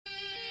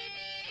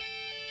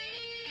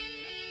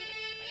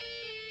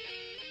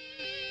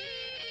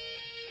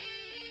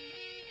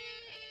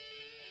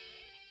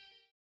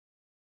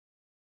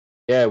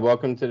Yeah,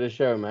 welcome to the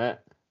show,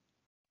 Matt.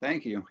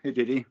 Thank you. Hey,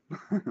 JD.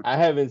 I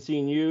haven't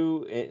seen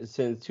you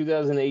since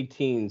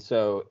 2018,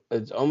 so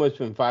it's almost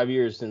been 5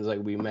 years since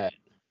we met.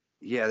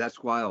 Yeah,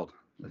 that's wild.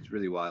 That's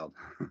really wild.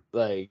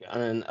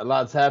 And a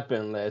lot's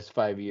happened last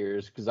 5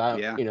 years because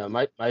Yeah,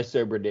 my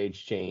sober date's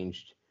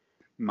changed.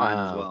 mine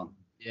as Um, well.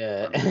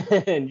 yeah,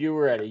 Um, and you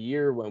were at a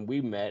year when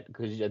we met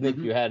because I think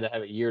hmm you had to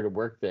have a year to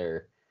work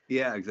there.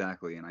 Yeah,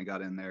 exactly. And I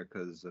got in there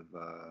because of,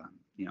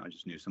 I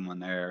just knew someone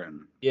there,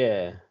 and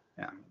Yeah,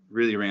 yeah,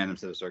 really random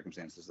set of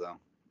circumstances though.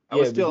 I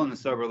was yeah. still in the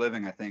sober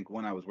living, I think,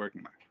 when I was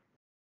working there.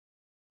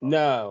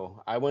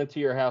 No, I went to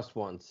your house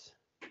once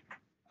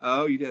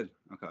Oh, you did?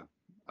 Okay.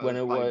 I when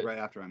was it probably was. right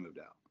after I moved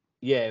out.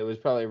 Yeah, it was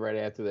probably right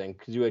after then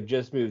because you had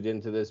just moved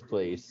into this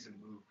place.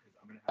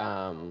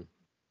 Um,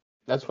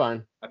 that's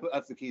fine.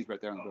 That's the keys right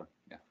there on the door.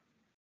 Yeah.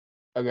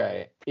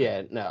 Okay.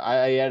 Yeah. No,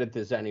 I edit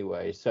this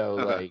anyway. So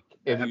Okay.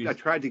 if I you,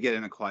 tried to get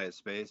in a quiet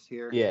space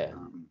here, yeah,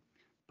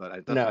 but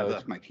I no,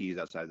 left my keys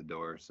outside the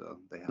door, so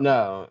they have them.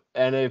 no,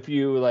 and if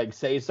you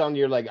say something,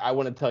 you're like, I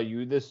want to tell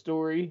you this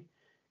story,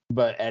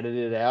 but edit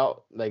it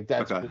out.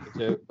 That's Okay.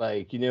 cool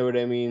too. You know what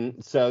I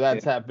mean. So Yeah.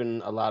 that's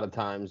happened a lot of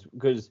times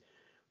because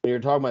when you're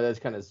talking about this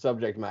kind of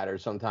subject matter,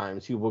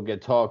 sometimes people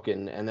get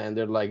talking and then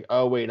they're like,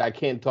 oh wait, I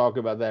can't talk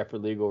about that for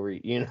legal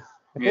know.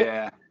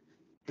 Yeah.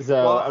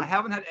 So Well, I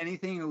haven't had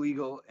anything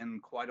illegal in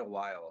quite a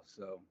while,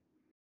 so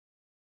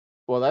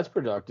well, that's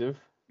productive.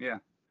 yeah.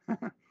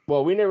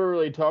 Well, we never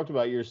really talked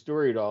about your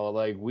story at all.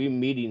 We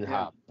meeting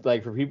Yeah.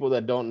 hopped. For people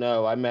that don't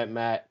know, I met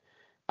Matt.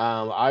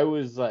 I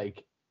was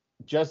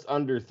just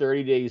under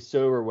 30 days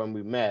sober when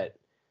we met.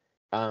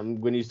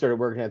 When you started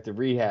working at the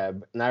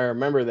rehab, and I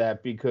remember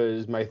that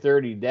because my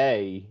 30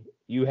 day,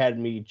 you had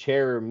me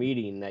chair a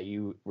meeting that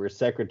you were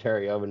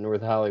secretary of in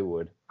North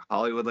Hollywood.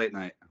 Hollywood late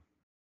night.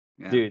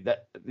 Yeah. Dude,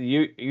 that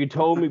you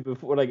told me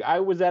before. I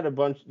was at a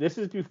bunch. This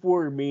is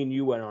before me and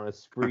you went on a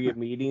spree of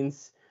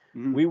meetings.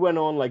 Mhm. We went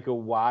on a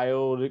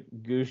wild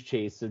goose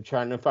chase of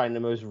trying to find the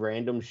most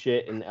random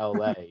shit in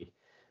LA.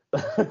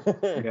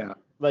 Yeah.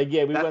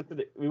 Yeah,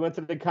 That. we went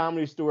to the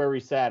comedy store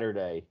every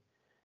Saturday.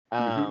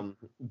 hmm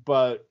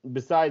But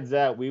besides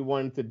that, we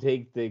wanted to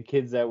take the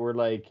kids that were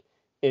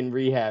in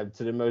rehab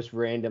to the most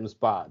random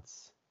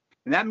spots.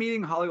 And that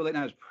meeting, Hollywood late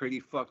night, was pretty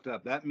fucked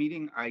up. That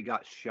meeting, I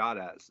got shot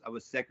at. I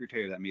was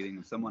secretary of that meeting,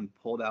 and someone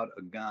pulled out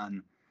a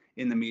gun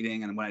in the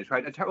meeting. And when I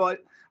tried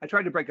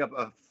to break up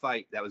a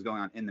fight that was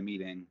going on in the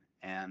meeting.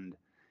 And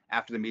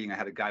after the meeting, I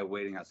had a guy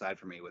waiting outside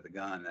for me with a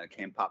gun, and it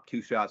came popped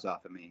two shots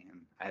off at me, and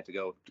I had to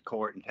go to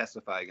court and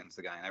testify against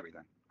the guy and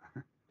everything.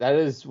 That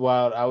is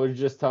wild. I was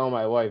just telling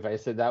my wife. I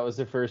said that was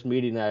the first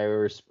meeting I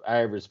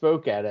ever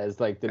spoke at as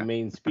the Yeah.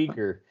 main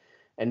speaker,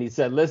 and he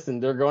said, "Listen,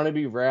 they're going to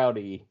be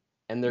rowdy,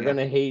 and they're Yeah. going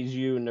to haze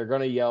you, and they're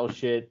going to yell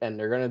shit, and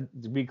they're going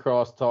to be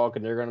crosstalk,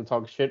 and they're going to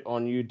talk shit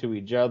on you to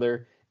each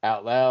other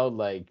out loud.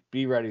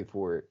 Be ready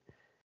for it."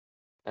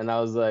 And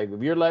I was like,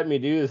 "If you're letting me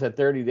do this at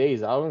 30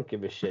 days, I don't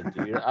give a shit,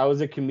 dude. I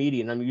was a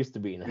comedian. I'm used to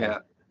being Yeah.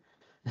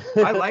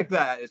 heckled." I like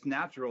that. It's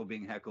natural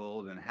being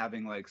heckled and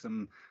having like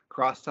some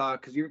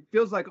crosstalk because you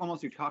feels like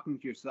almost you're talking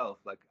to yourself.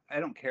 Like I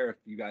don't care if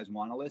you guys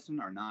want to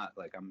listen or not.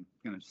 Like I'm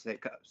gonna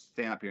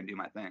stand up here and do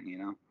my thing. You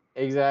know.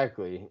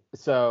 Exactly.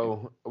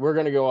 So we're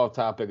gonna go off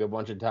topic a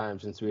bunch of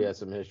times since we have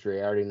some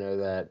history. I already know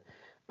that.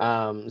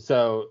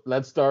 So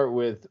let's start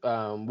with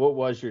what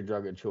was your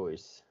drug of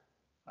choice?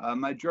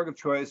 My drug of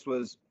choice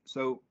was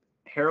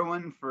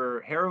heroin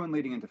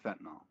leading into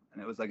fentanyl,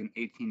 and it was like an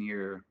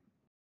 18-year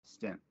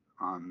stint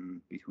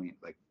on between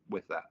like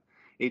with that.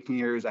 18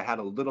 years. I had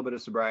a little bit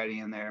of sobriety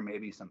in there,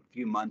 maybe some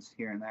few months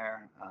here and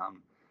there,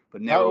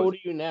 but How never old was.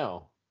 are you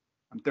now?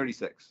 I'm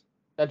 36.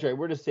 That's right,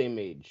 we're the same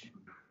age.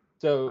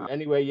 So Uh,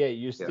 anyway, yeah, yeah.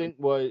 your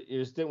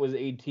stint was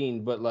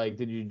 18, but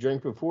did you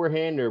drink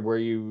beforehand, or were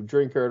you a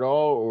drinker at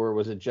all, or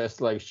was it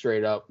just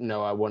straight up?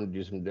 No, I want to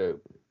do some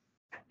dope.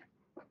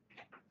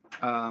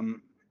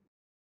 Um,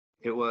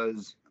 it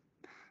was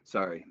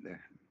sorry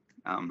there.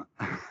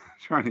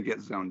 Trying to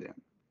get zoned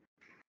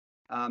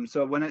in.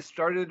 So when it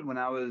started, when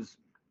I was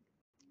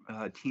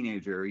a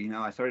teenager,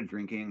 I started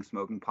drinking,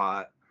 smoking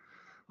pot,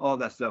 all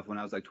that stuff when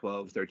I was like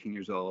 12, 13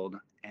 years old.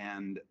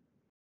 And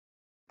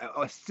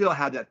I still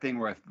had that thing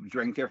where I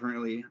drank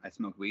differently. I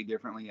smoked weed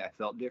differently. I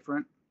felt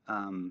different.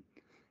 Um,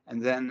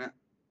 and then,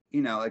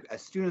 like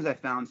as soon as I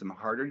found some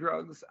harder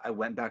drugs, I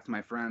went back to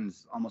my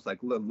friends almost like,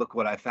 look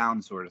what I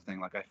found sort of thing.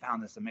 Like I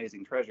found this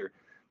amazing treasure.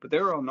 But they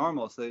were all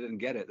normal, so they didn't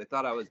get it. They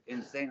thought I was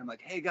insane. I'm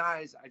like, hey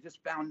guys, I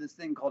just found this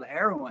thing called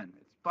heroin.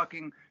 It's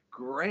fucking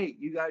great.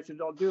 You guys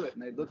should all do it.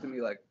 And they looked at me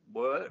like,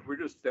 what? We're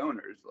just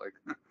stoners. Like,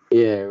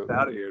 Yeah.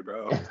 out of here,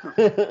 bro.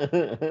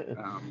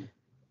 um,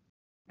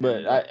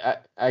 But and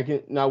I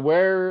can now.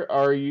 Where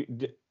are you?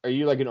 Are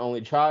you an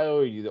only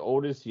child? Are you the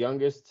oldest,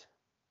 youngest?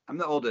 I'm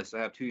the oldest.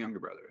 I have two younger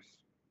brothers.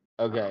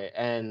 Um, Okay,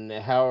 and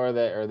how are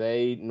they? Are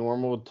they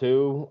normal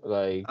too?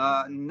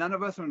 None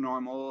of us are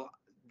normal.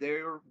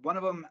 They're one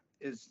of them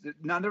is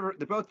none of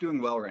they're both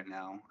doing well right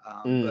now,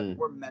 but mm,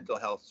 more mental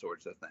health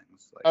sorts of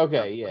things like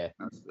okay, mental yeah.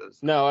 illnesses.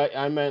 No,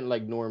 I meant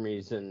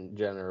normies in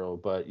general,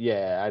 but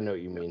yeah, I know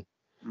what you Yeah. mean.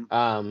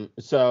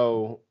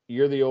 So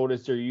you're the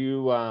oldest. Are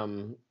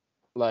you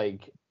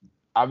like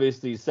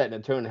obviously setting a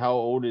tone?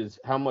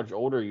 How much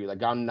older are you?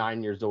 Like I'm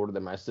 9 years older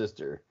than my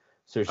sister,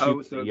 so she Oh,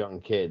 was a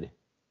young kid.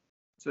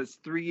 so it's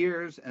 3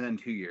 years and then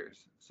 2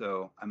 years.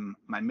 So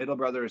my middle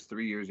brother is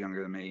 3 years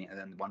younger than me, and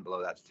then the one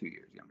below that's 2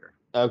 years younger.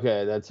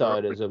 Okay, that's how We're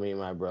it is with me and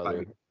my five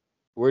brother.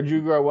 Where'd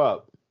you grow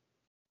up?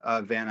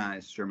 Van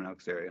Nuys, Sherman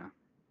Oaks area.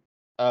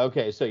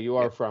 Okay, so you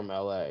Yeah, are from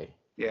LA.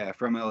 yeah,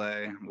 from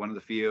LA, one of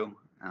the few.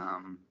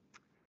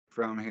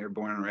 From here,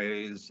 born and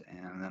raised,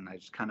 and then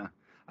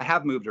I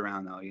have moved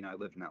around though. I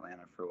lived in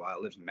Atlanta for a while.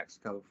 I lived in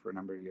Mexico for a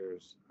number of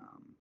years.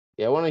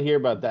 Yeah, I want to hear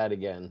about that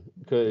again Yeah,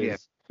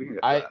 because we can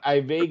get to I that. I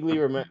vaguely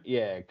remember.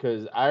 Yeah,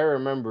 because I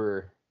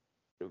remember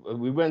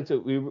we went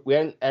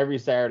every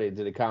Saturday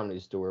to the Comedy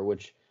Store,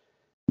 which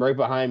right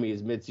behind me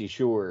is Mitzi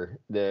Shore,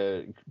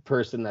 the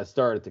person that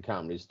started the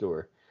Comedy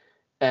Store.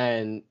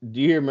 And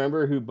do you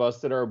remember who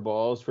busted our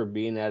balls for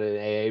being at an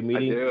AA I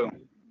meeting? do.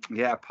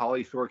 Yeah,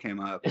 Pauly Shore came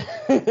up.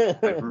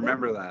 I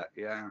remember that.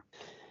 Yeah.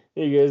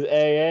 He goes,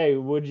 "AA,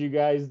 what'd you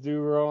guys do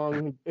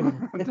wrong?"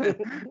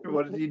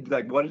 What did he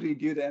like? What did he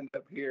do to end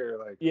up here?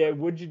 Like, Yeah,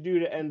 what'd you do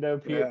to end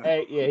up here?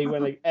 yeah, Yeah, he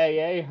went like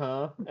AA,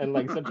 huh? And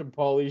like such a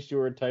Pauly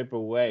Shore type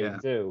of way yeah.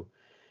 too.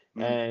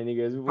 Mm. And he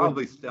goes, "What?"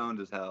 Probably stoned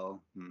as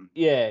hell.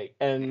 Yeah,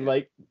 and Yeah,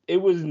 like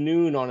it was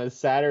noon on a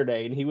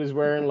Saturday, and he was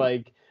wearing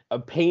like a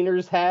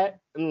painter's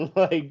hat and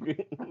like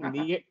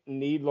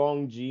knee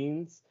long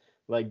jeans,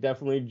 like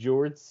definitely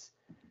jorts.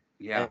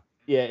 yeah, And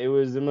yeah, it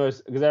was the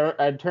most because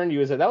I turned to you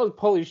and said that was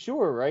Pauly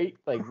Shore, right?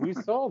 Like we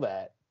saw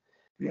that.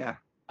 yeah.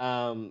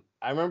 I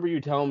remember you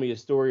telling me a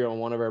story on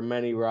one of our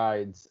many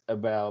rides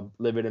about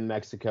living in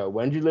Mexico.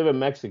 When did you live in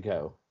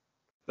Mexico?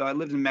 So I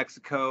lived in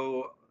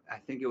Mexico. I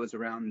think it was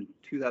around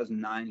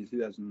 2009 to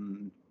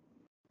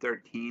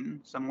 2013,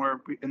 somewhere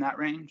in that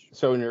range.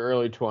 So in your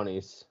early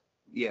 20s.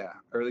 Yeah,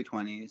 early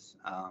 20s.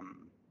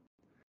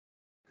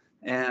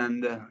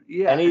 And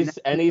yeah, Any and then,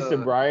 any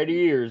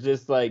sobriety or is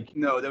this like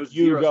no, there was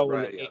you zero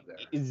going sobriety out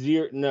there.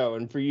 zero? No,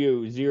 and for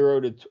you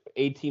 0 to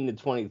 18 to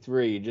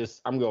 23,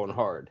 just I'm going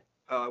hard.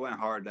 Oh, I went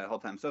hard that whole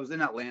time. So I was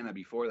in Atlanta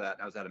before that.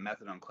 I was at a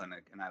methadone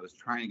clinic and I was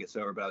trying to get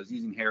sober, but I was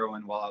using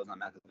heroin while I was on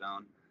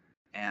methadone,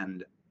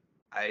 and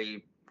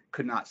I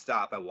could not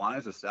stop. I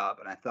wanted to stop,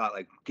 and I thought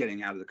like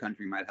getting out of the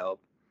country might help,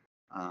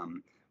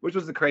 which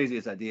was the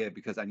craziest idea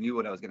because I knew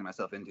what I was getting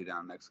myself into down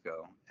in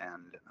Mexico.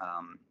 And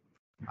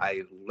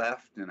I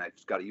left and I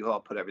just got a U-Haul,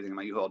 put everything in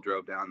my U-Haul,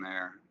 drove down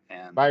there,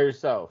 and By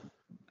yourself.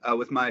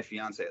 with my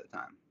fiance at the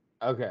time,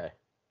 Okay.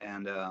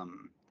 and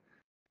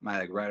my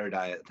like ride or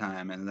die at the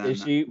time, and Is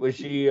then she was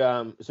she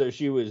so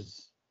she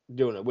was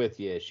doing it with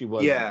you. She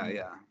wasn't. yeah,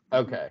 yeah.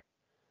 Okay.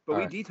 But All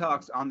we right.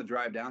 detoxed on the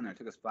drive down there. It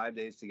took us 5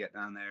 days to get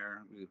down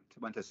there. We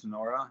went to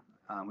Sonora.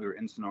 We were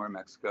in Sonora,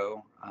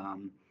 Mexico.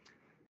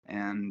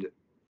 And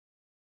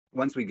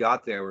once we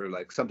got there, we were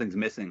like, something's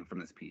missing from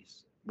this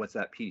piece. What's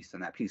that piece?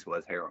 And that piece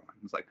was heroin.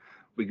 It's like,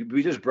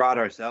 we just brought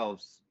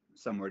ourselves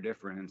somewhere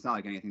different. And it's not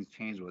like anything's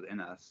changed within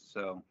us.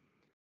 So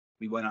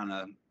we went on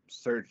a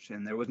search,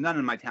 and there was none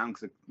in my town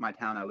because my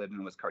town I lived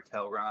in was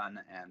cartel run,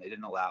 and they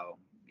didn't allow,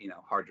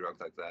 hard drugs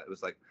like that. It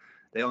was like,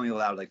 they only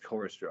allowed like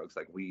tourist drugs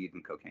like weed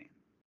and cocaine.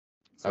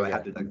 So I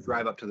had to like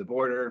drive up to the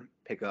border,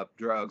 pick up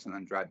drugs, and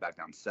then drive back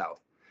down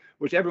south,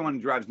 which everyone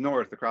drives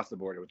north across the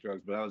border with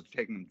drugs, but I was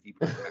taking them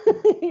deeper in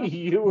Mexico.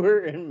 You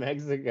were in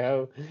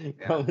Mexico Yeah.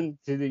 coming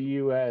to the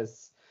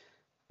US.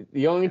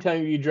 The only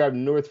time you drive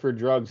north for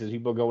drugs is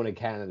people going to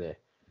Canada.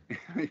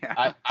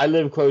 Yeah. I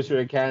live closer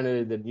to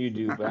Canada than you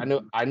do, but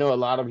I know a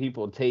lot of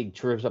people take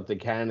trips up to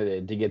Canada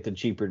to get the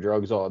cheaper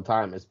drugs all the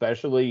time,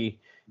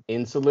 especially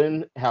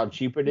insulin, how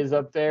cheap it is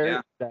up there,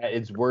 Yeah. that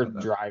it's worth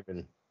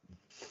driving.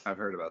 I've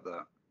heard about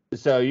that.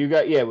 So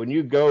when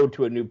you go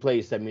to a new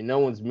place, I mean, no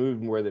one's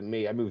moved more than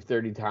me. I moved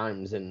 30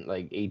 times in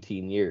like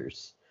 18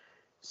 years.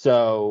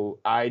 So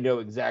I know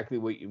exactly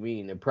what you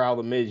mean. The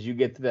problem is you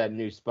get to that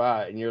new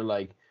spot and you're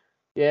like,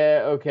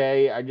 yeah,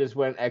 okay, I just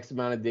went X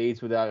amount of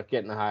dates without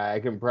getting high. I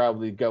can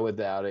probably go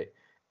without it.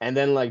 And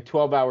then like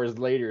 12 hours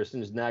later,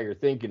 since now you're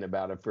thinking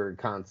about it for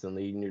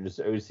constantly and you're just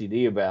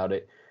OCD about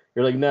it,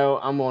 you're like, no,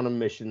 I'm on a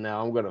mission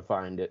now. I'm going to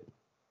find it.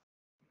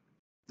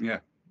 Yeah.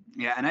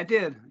 Yeah. And I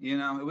did,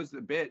 it was a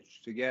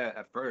bitch to get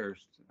at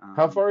first.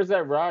 How far is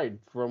that ride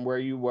from where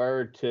you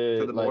were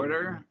to the like,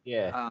 border?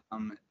 yeah,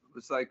 It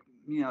was like,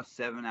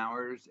 7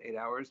 hours, 8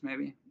 hours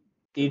maybe.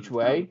 each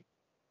way?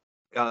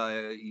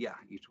 Yeah,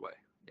 each way.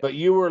 Yeah. But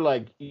you were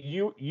like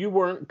you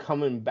weren't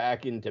coming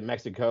back into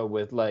Mexico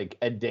with like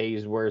a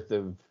day's worth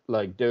of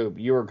like dope.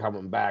 You were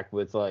coming back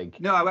with like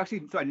No,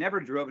 I never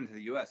drove into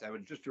the U.S. I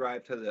would just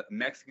drive to the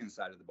Mexican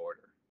side of the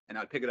border, and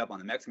I'd pick it up on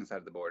the Mexican side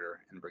of the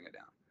border and bring it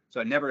down.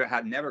 So I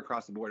never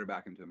crossed the border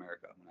back into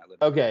America when I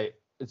lived. Okay,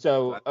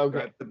 so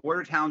okay, the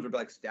border towns were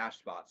like stash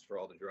spots for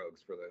all the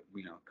drugs for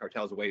the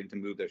cartels waiting to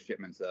move their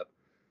shipments up.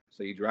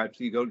 So you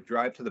go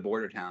drive to the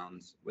border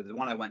towns. With the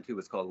one I went to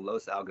was called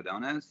Los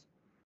Algodones,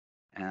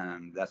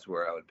 and that's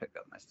where I would pick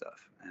up my stuff,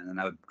 and then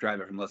I would drive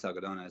it from Los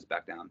Algodones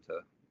back down to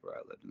where I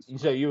lived.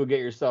 so you would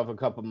get yourself a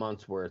couple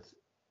months worth.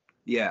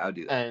 Yeah, I'll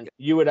do that. And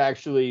you would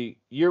actually,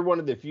 you're one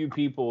of the few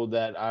people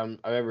that I've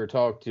ever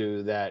talked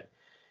to that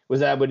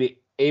was able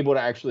to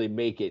actually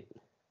make it,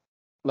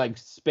 like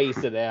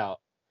space it out.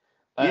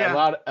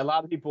 Yeah. A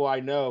lot of people I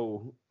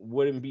know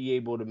wouldn't be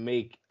able to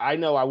make. I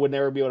know I would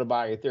never be able to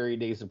buy a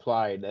 30-day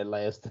supply that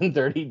lasts than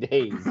 30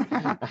 days.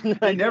 I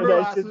It know never that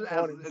lasts shit's as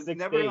gone in it's six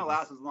never gonna days.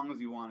 last as long as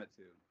you want it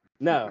to.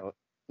 No,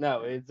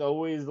 no, it's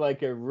always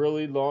like a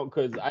really long,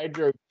 because I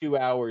drove 2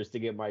 hours to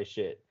get my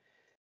shit.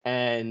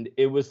 And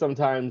it was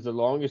sometimes the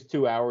longest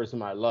 2 hours of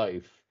my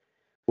life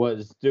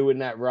was doing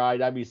that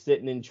ride. I'd be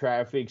sitting in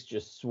traffic,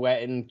 just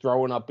sweating,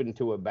 throwing up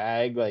into a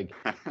bag. Like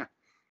Yeah.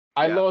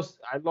 I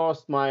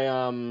lost my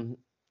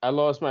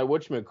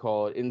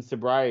whatchamacallit in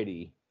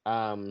sobriety.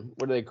 What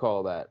do they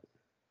call that?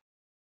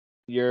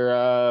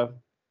 Your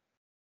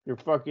your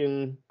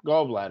fucking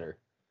gallbladder.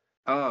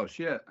 Oh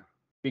shit.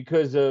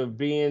 Because of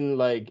being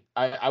like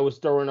I was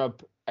throwing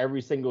up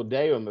every single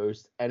day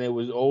almost, and it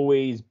was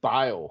always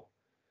bile.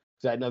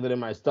 Because I had nothing in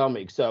my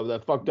stomach. So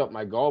that fucked up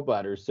my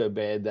gallbladder so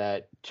bad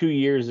that 2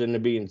 years into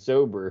being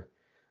sober,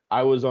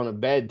 I was on a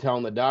bed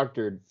telling the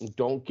doctor,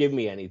 "Don't give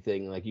me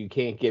anything. Like you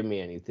can't give me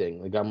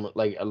anything. Like I'm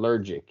like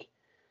allergic."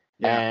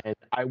 Yeah. And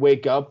I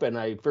wake up and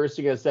I first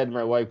thing I said to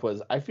my wife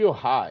was, "I feel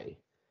high."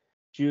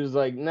 She was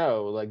like,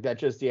 "No, like that's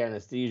just the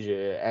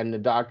anesthesia." And the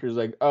doctor's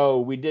like, "Oh,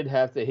 we did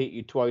have to hit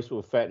you twice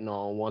with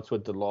fentanyl and once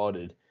with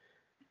Dilaudid."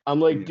 I'm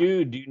like, Yeah.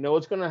 "Dude, do you know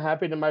what's gonna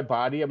happen to my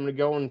body? I'm gonna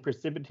go in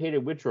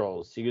precipitated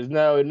withdrawals." He goes,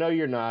 "No, no,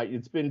 you're not.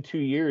 It's been 2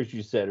 years,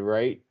 you said,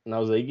 right?" And I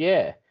was like,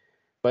 "Yeah,"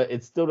 but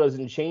it still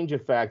doesn't change the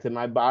fact that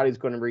my body's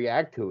gonna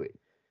react to it.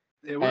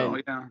 It will,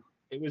 And yeah.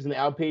 it was an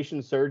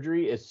outpatient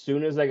surgery. As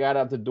soon as I got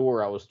out the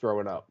door, I was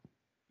throwing up.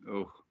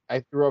 Oh.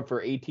 I threw up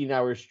for 18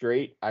 hours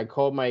straight. I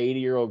called my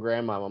 80-year-old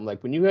grandma. I'm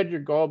like, "When you had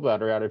your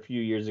gallbladder out a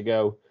few years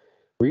ago,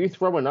 were you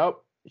throwing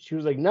up?" She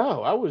was like,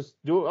 "No, I was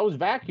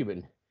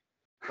vacuuming."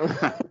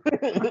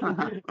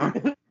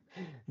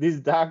 These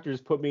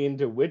doctors put me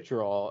into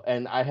withdrawal,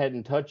 and I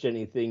hadn't touched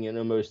anything in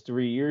almost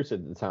 3 years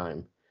at the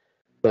time.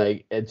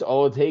 Like it's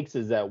all it takes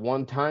is that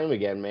one time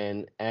again,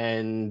 man.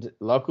 And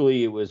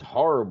luckily, it was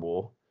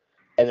horrible,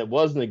 and it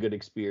wasn't a good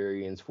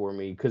experience for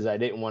me because I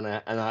didn't want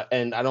to,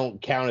 and I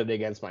don't count it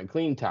against my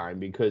clean time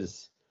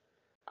because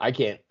I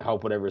can't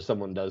help whatever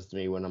someone does to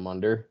me when I'm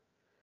under.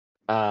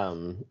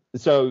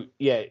 So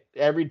yeah,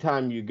 every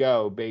time you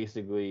go,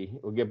 basically,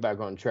 we'll get back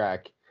on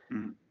track.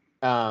 Mhm.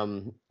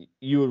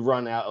 You would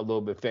run out a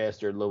little bit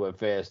faster, a little bit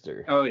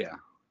faster. Oh yeah.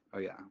 Oh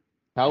yeah.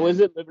 How is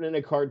And it living in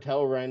a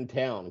cartel run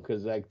town?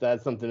 Because like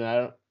that's something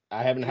I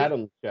haven't it, had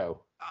on the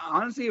show.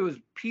 honestly, it was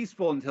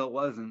peaceful until it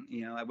wasn't.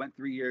 I went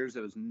 3 years.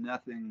 It was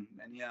nothing.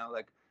 And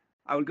like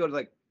I would go to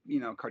like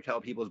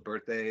cartel people's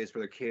birthdays for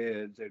their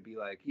kids. There'd be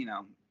like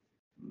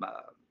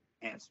uh,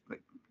 ants,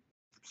 like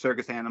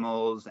circus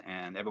animals,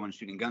 and everyone's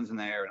shooting guns in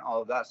there and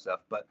all of that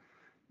stuff. But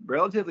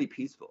relatively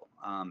peaceful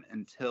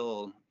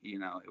until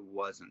it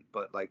wasn't.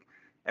 But like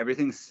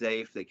everything's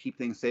safe. They keep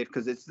things safe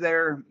because it's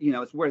there.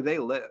 It's where they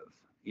live.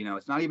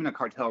 It's not even a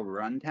cartel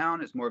run town.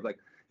 It's more of like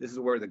this is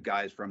where the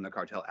guys from the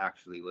cartel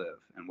actually live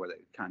and where they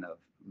kind of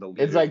the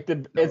It's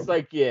leaders.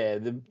 like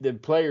the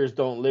players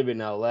don't live in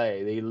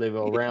L.A. They live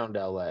Yeah, around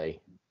L.A.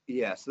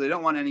 yeah. So they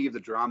don't want any of the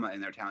drama in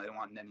their town. They don't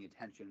want any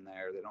attention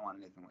there. They don't want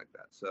anything like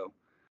that. So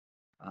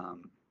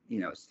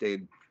it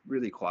stayed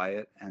really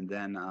quiet. And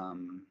then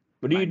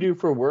What do you my do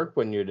for work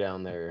when you're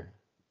down there?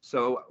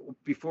 So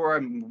before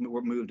I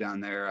moved down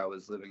there, I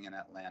was living in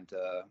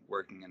Atlanta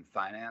working in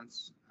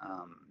finance.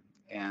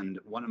 And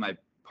one of my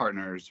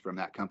partners from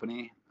that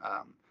company,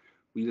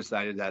 we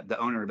decided that the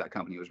owner of that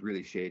company was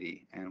really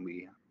shady and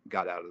we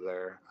got out of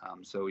there.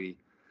 So we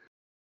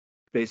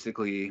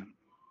basically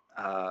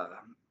uh,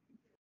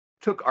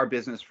 took our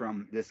business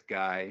from this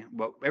guy,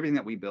 everything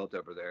that we built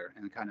over there,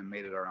 and kind of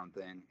made it our own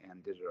thing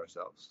and did it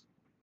ourselves.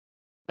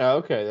 Oh,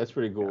 okay, that's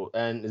pretty cool.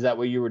 And is that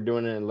what you were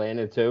doing in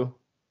Atlanta too?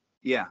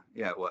 Yeah,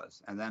 it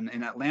was. And then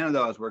in Atlanta,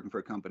 though, I was working for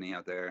a company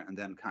out there. And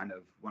then kind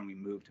of when we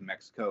moved to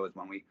Mexico is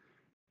when we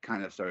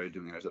kind of started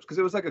doing it ourselves because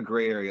it was like a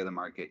gray area of the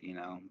market,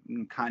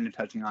 kind of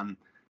touching on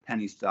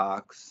penny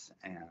stocks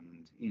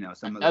and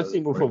some of those. I've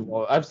seen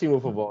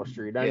Wolf of Wall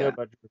Street. I know Yeah.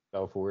 about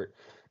yourself for it.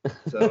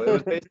 So it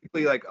was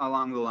basically like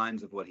along the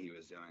lines of what he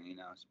was doing.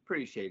 It's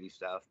pretty shady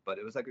stuff, but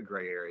it was like a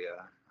gray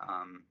area.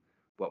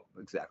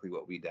 Exactly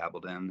what we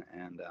dabbled in,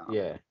 and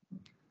Yeah. we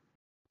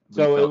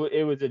felt So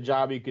it was a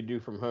job you could do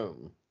from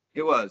home.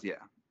 it was, yeah.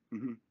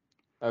 hmm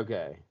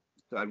Okay.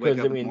 So I'd wake Because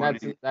I up in the mean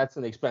morning. that's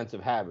an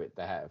expensive habit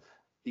to have.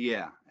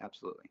 Yeah,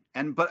 absolutely.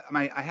 But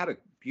I had a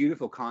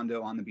beautiful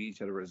condo on the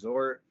beach at a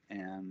resort,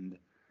 and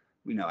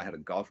I had a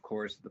golf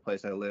course at the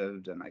place I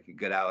lived, and I could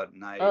get out at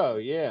night Oh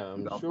yeah,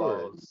 and I'm golf sure.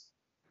 balls.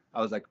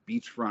 I was like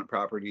beachfront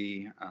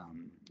property.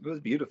 It was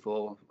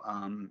beautiful,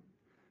 You're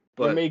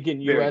but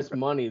making very U.S. expensive.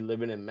 money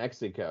living in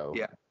Mexico.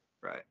 Yeah,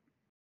 right.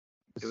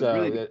 It was So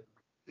really. that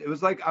It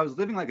was like I was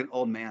living like an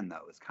old man,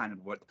 though. Is kind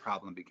of what the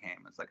problem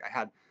became. It's like I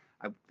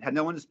had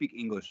no one to speak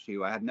English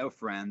to. I had no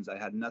friends. I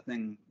had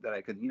nothing that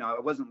I could. I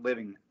wasn't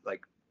living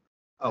like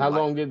a life.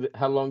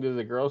 how long did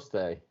the girl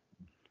stay?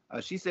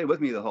 She stayed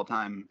with me the whole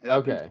time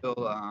up Okay.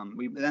 until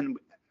we then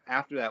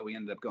after that we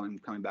ended up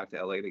coming back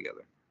to LA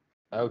together.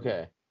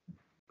 Okay.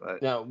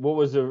 But Now, what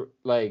was the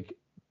like?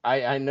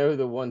 I know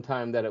the one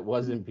time that it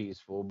wasn't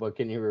peaceful, but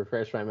can you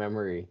refresh my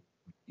memory?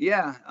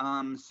 yeah,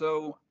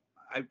 so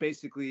I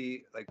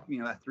basically like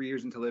at 3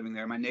 years into living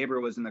there, my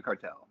neighbor was in the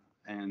cartel,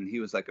 and he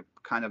was like a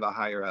kind of a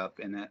higher up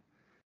in it,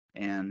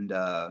 and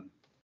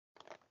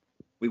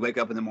we wake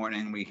up in the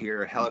morning, we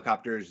hear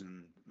helicopters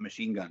and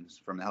machine guns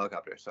from the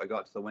helicopters. So I go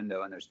out to the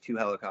window, and there's 2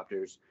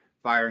 helicopters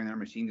firing their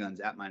machine guns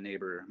at my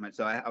neighbor.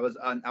 So I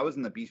was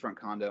in the beachfront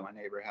condo. My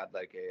neighbor had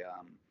like a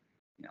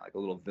like a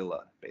little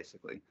villa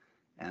basically,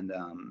 and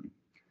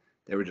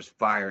they were just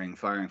firing,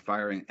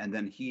 and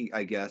then he,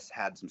 I guess,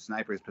 had some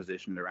snipers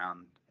positioned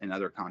around in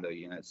other condo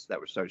units that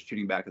were started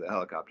shooting back at the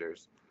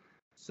helicopters.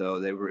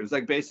 So it was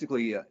like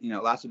basically, it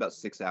lasted about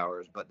 6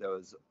 hours, but there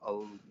was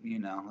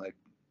like.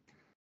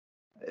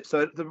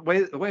 So the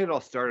way it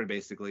all started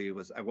basically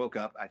was I woke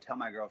up, I tell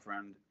my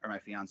girlfriend or my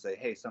fiance,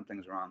 hey,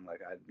 something's wrong.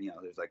 Like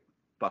there's like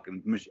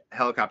fucking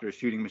helicopters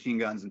shooting machine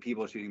guns and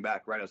people shooting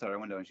back right outside our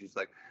window. And she's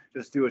like,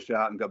 just do a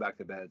shot and go back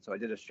to bed. So I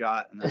did a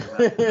shot, and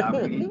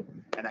then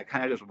and I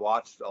kind of just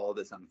watched all of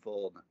this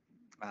unfold.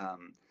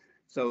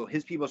 So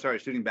his people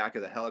started shooting back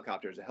at the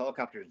helicopters. The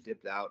helicopters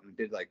dipped out and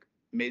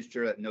made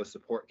sure that no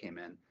support came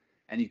in.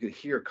 And you could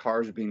hear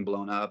cars being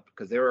blown up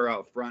because they were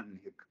out front, and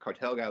the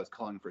cartel guy was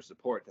calling for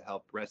support to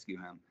help rescue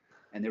him.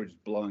 And they were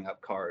just blowing up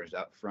cars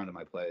out front of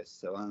my place.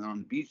 So on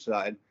the beach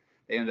side,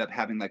 they ended up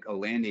having like a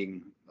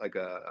landing, like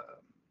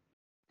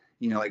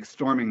like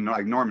storming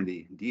like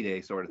Normandy,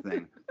 D-Day sort of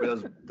thing, where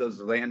those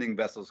landing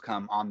vessels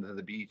come onto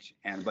the beach,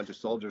 and a bunch of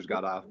soldiers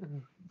got off,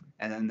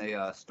 and then they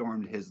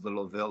stormed his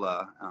little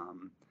villa,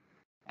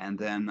 and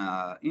then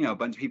a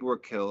bunch of people were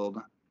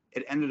killed.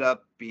 It ended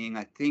up being,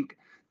 I think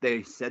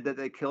they said that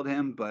they killed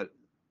him, but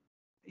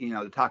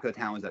the talk of the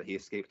town was that he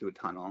escaped through a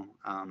tunnel.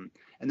 And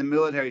the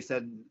military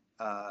said,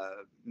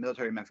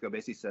 military of Mexico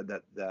basically said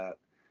that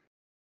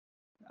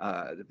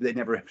they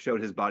never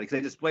showed his body because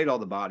they displayed all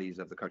the bodies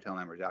of the cartel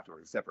members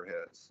afterwards, except for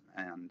his.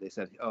 And they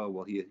said, oh,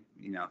 well, he,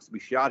 we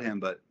shot him,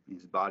 but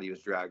his body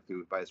was dragged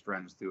by his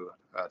friends through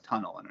a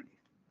tunnel underneath.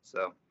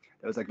 So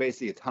it was like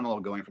basically a tunnel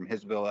going from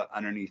his villa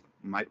underneath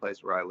my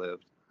place where I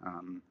lived.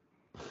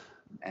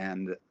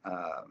 And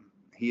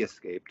he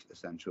escaped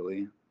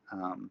essentially,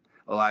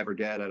 alive or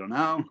dead, I don't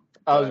know.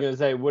 I was gonna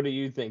say, what do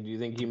you think? Do you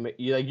think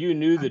you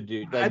knew the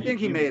dude? I think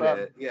he made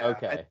it. Yeah.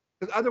 Okay.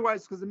 Because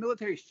the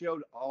military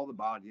showed all the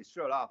bodies,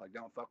 showed off like,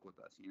 don't fuck with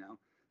us,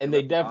 And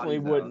they definitely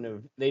wouldn't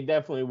have. They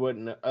definitely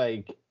wouldn't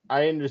like.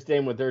 I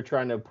understand what they're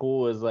trying to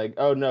pull is like,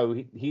 oh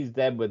no, he's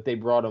dead, but they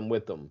brought him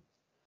with them.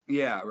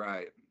 Yeah,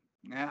 right.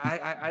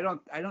 I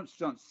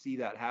don't see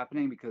that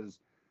happening because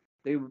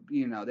they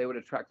would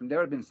attract him. There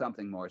would have been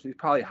something more. So he's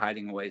probably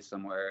hiding away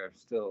somewhere,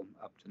 still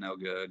up to no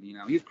good.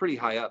 He's pretty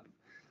high up.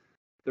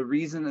 The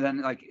reason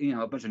then,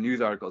 a bunch of news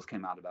articles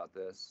came out about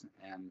this,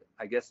 and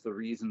I guess the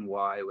reason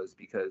why was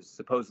because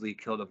supposedly he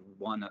killed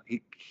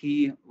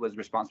he was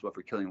responsible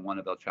for killing one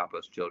of El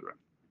Chapo's children.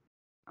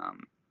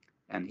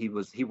 And he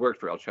worked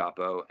for El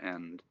Chapo,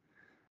 and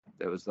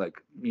there was I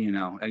don't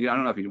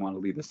know if you want to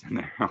leave this in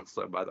there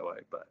also, by the way,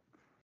 but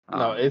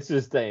no, it's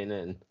just staying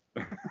in.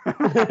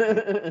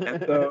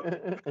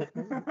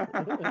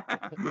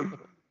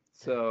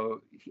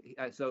 So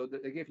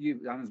if you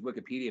on his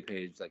Wikipedia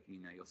page,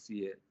 you'll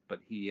see it. But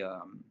he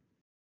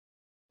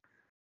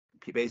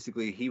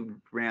basically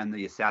ran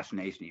the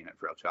assassination unit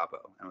for El Chapo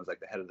and was like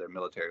the head of their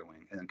military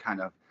wing, and then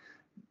kind of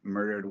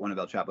murdered one of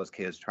El Chapo's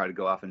kids, tried to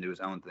go off and do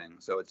his own thing.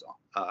 So it's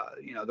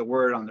the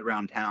word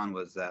around town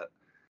was that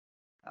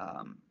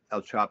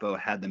El Chapo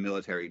had the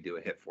military do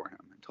a hit for him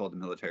and told the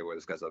military where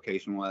this guy's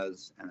location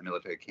was, and the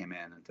military came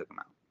in and took him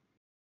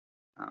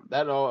out.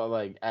 That all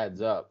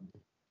adds up.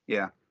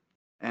 Yeah.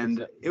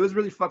 And it was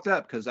really fucked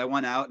up because I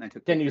went out and I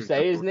took. Can you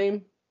say his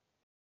name?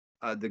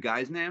 The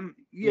guy's name?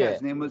 Yeah,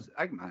 his name was.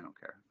 I don't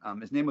care.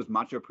 His name was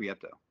Macho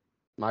Prieto.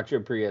 Macho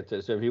Prieto.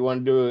 So if you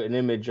want to do an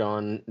image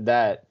on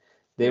that,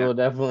 they will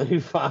definitely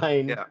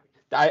find. Yeah.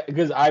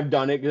 Because I've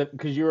done it.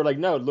 Because you were like,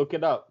 no, look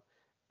it up,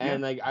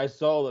 and I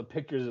saw the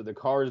pictures of the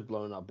cars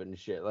blown up and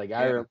shit.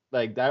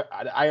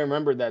 I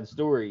remember that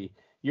story.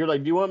 You're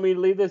like, do you want me to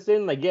leave this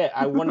in?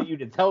 I wanted you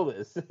to tell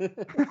this.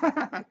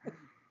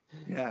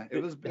 Yeah,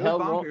 it was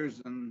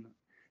bonkers, and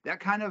that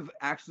kind of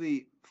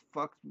actually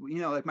fucked,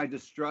 my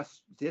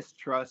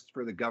distrust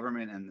for the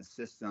government and the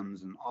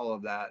systems and all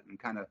of that, and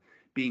kind of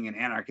being an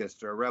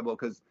anarchist or a rebel,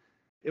 because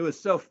it was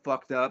so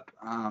fucked up.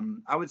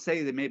 I would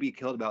say they maybe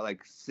killed about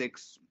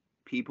 6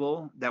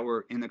 people that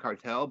were in the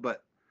cartel,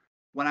 but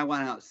when I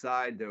went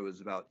outside, there was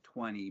about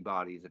 20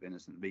 bodies of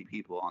innocent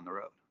people on the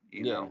road,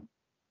 you know?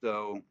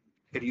 So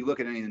if you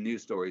look at any of the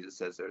news stories, it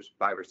says there's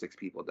 5 or 6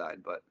 people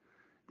died, but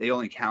they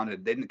didn't count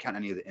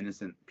any of the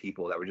innocent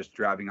people that were just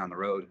driving on the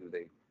road who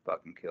they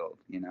fucking killed,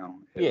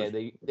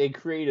 They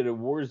created a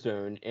war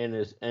zone and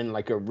a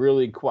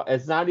really quiet,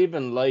 it's not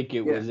even like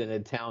it was in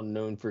a town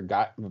known for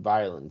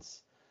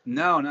violence.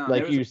 No.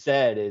 Like you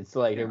said, it's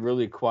a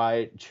really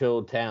quiet,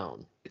 chill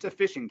town. It's a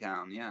fishing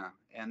town, yeah.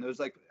 And there's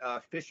like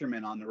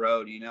fishermen on the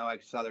road, you know. I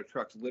saw their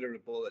trucks littered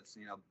with bullets,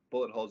 you know,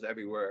 bullet holes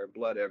everywhere,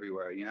 blood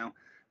everywhere, you know.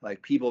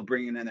 Like people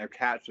bringing in their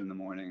catch in the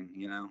morning,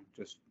 you know,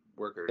 just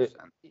workers.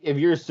 And If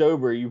you're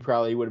sober, you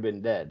probably would have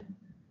been dead.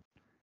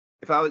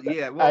 if I was,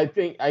 yeah, I well,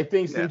 think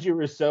yeah, since you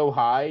were so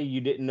high,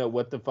 you didn't know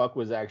what the fuck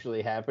was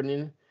actually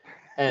happening,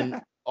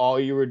 and all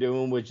you were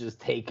doing was just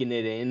taking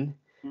it in.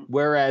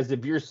 Whereas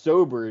if you're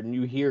sober and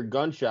you hear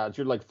gunshots,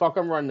 you're like, "Fuck,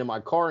 I'm running to my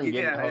car and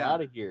getting the yeah, hell yeah.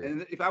 out of here."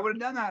 And if I would have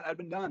done that, I'd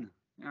been done.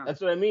 Yeah,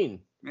 That's what I mean.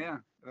 yeah.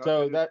 If I was So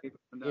ready to that escape,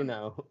 I'd been you done.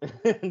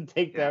 know,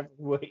 take Yeah, that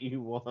for what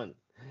you want.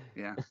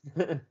 yeah.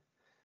 It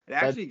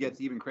That's actually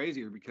gets even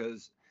crazier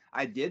because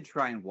I did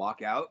try and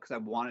walk out because I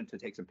wanted to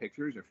take some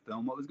pictures or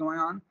film what was going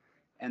on,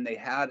 and they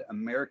had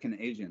American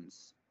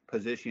agents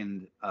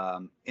positioned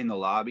in the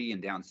lobby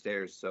and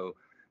downstairs, so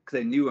because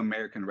they knew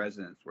American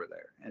residents were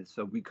there, and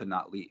so we could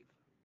not leave.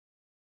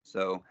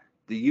 So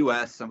the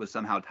U.S. was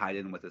somehow tied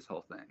in with this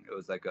whole thing. It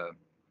was like a,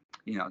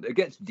 you know, it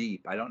gets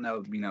deep. I don't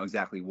know, you know,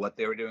 exactly what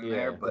they were doing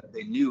there, yeah. but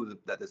they knew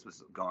that this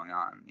was going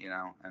on, you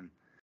know, and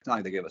it's not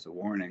like they gave us a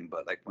warning,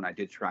 but like when I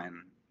did try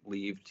and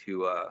leave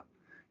to,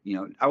 you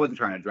know, I wasn't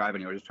trying to drive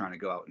anywhere, just trying to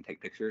go out and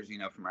take pictures, you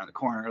know, from around the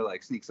corner,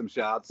 like sneak some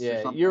shots or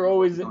Yeah, something. you're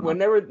always Going on.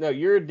 whenever no,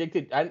 you're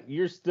addicted.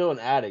 You're still an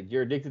addict.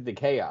 You're addicted to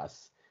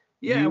chaos.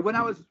 Yeah, You you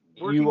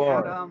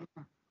are.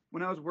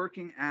 when I was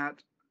working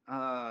at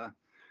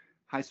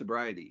High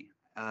Sobriety,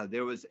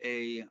 there was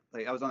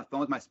like I was on the phone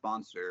with my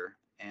sponsor,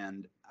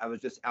 and I was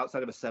just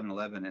outside of a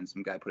 7-Eleven, and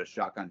some guy put a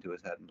shotgun to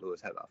his head and blew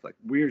his head off. Like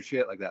weird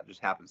shit like that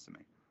just happens to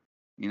me.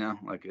 You know,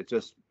 like it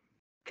just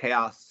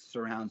chaos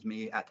surrounds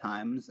me at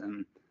times,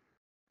 and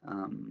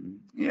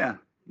yeah,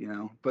 you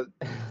know, but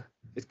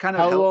it's kind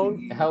of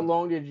helping me. How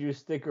long did you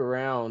stick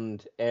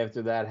around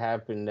after that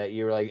happened that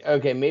you were like,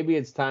 okay, maybe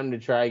it's time to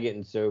try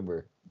getting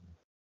sober?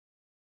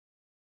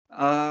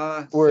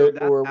 So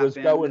that Or was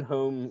going happened.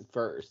 home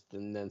first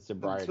and then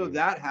sobriety? So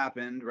that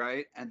happened,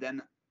 right? And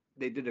then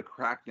they did a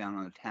crackdown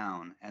on the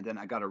town, and then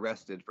I got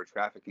arrested for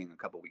trafficking a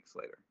couple weeks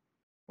later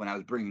when I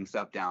was bringing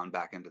stuff down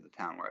back into the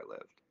town where I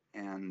lived.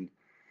 And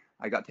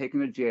I got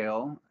taken to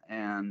jail,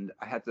 and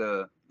I had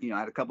to, you know, I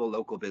had a couple of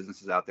local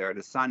businesses out there. I had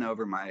to sign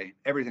over my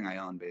everything I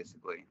owned,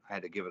 basically. I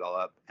had to give it all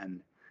up.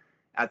 And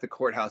at the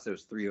courthouse, there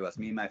was three of us,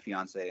 me and my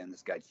fiance and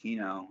this guy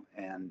Chino,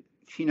 and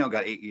Chino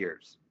got 8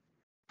 years.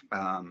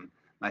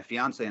 My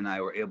fiance and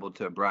I were able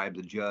to bribe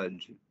the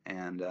judge,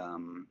 and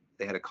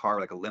they had a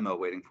car, like a limo,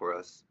 waiting for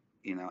us,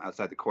 you know,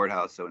 outside the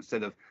courthouse. So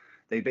instead of,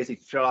 they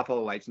basically shut off all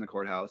the lights in the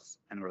courthouse,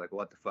 and we're like,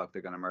 what the fuck?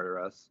 They're gonna murder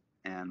us.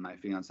 And my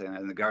fiance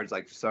and the guards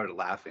like started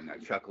laughing,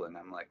 like chuckling.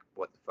 I'm like,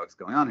 what the fuck's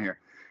going on here?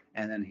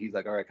 And then he's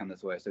like, all right, come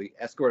this way. So he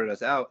escorted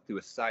us out through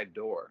a side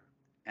door,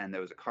 and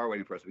there was a car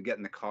waiting for us. We get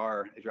in the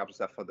car, they dropped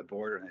us off at the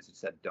border, and they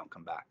said, don't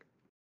come back.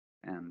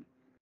 And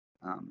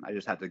I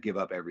just had to give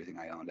up everything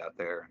I owned out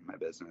there, my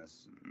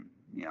business, and,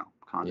 you know,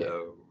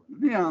 condo. Yeah.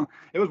 You know,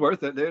 it was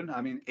worth it, dude. I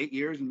mean, 8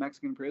 years in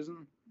Mexican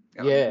prison.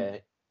 Yeah,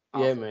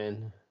 awesome.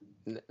 Man.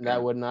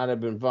 That would not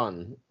have been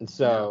fun.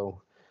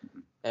 So, No.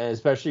 and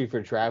especially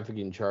for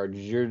trafficking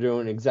charges, you're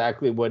doing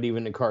exactly what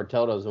even the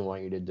cartel doesn't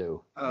want you to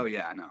do. Oh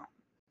yeah, I know.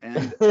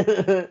 And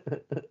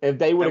if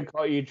they would have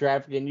caught you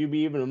trafficking, you'd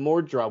be even in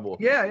more trouble.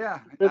 Yeah,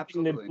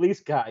 absolutely. The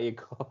police got you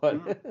caught.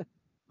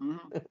 Mm-hmm.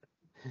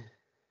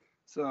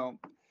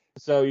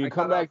 So you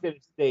come back to the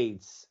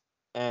States,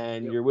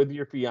 and you're with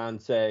your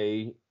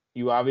fiance.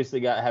 You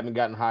obviously haven't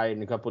gotten high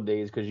in a couple of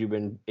days because you've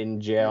been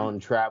in jail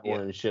and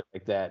traveling and shit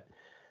like that.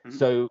 Mm-hmm.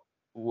 So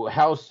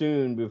how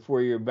soon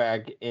before you're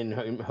back in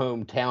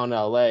hometown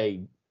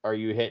LA are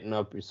you hitting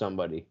up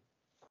somebody?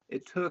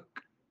 It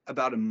took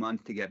about a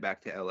month to get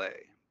back to LA.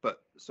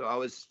 But so I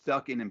was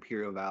stuck in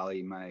Imperial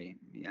Valley. My,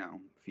 you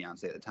know,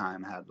 fiance at the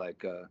time had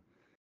like a,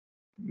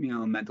 you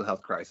know, mental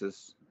health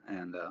crisis,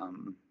 and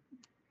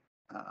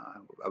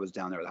I was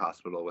down there at the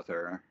hospital with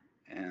her,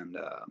 and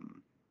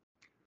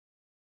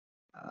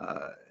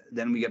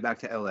then we get back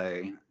to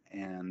LA,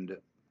 and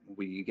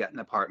we get an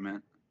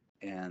apartment,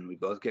 and we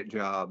both get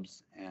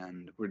jobs,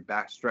 and we're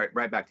back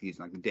right back to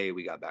Houston. Like the day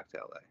we got back to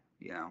LA,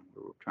 you know,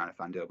 we were trying to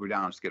find out. We're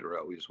down on Skid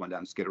Row. We just went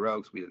down to Skid Row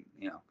because we didn't,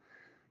 you know,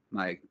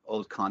 my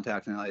old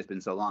contact in LA. It's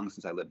been so long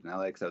since I lived in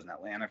LA because I was in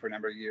Atlanta for a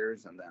number of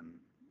years, and then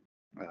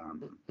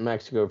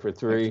Mexico for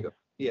 3. Mexico.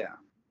 Yeah,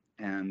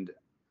 and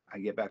I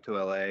get back to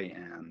LA,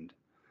 and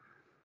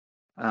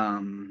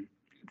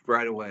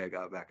right away I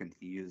got back into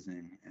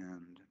using,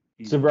 and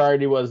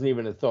sobriety wasn't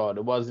even a thought.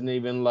 It wasn't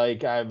even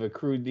like I've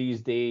accrued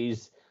these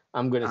days.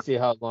 I'm gonna see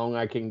how long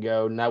I can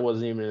go, and that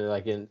wasn't even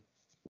like a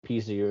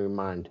piece of your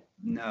mind.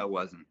 No, it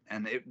wasn't,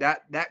 and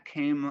that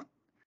came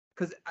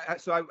because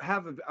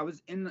I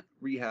was in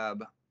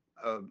rehab.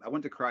 I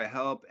went to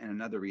CRI-Help and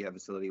another rehab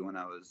facility when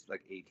I was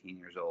like 18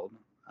 years old,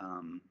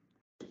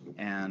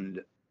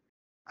 and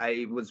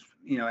I was,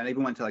 you know, and I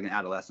even went to like an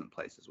adolescent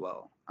place as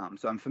well.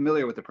 So I'm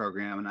familiar with the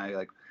program, and I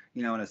like,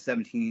 you know, when I was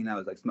 17, I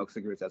was like smoke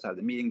cigarettes outside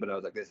the meeting, but I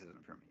was like, this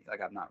isn't for me.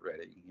 Like, I'm not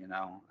ready, you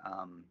know.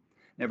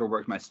 Never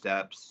worked my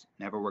steps,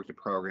 never worked a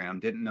program,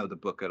 didn't know the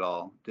book at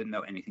all, didn't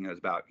know anything it was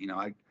about. You know,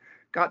 I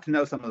got to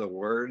know some of the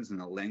words and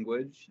the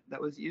language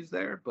that was used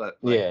there, but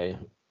like Yeah.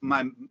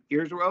 my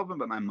ears were open,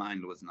 but my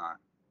mind was not.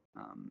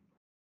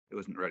 It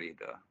wasn't ready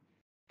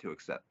to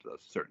accept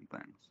those certain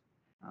things.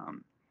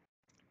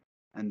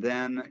 And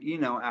then, you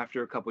know,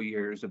 after a couple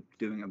years of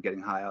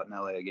getting high out in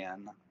LA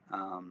again,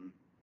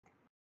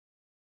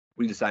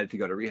 we decided to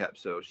go to rehab.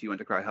 So she went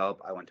to Cry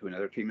Help. I went to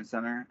another treatment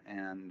center,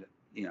 and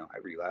you know, I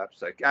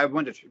relapsed. Like I've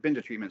been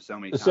to treatment so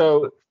many times.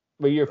 So,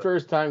 but your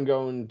first time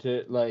going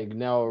to like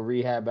now a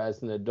rehab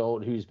as an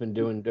adult who's been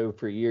doing dope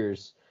for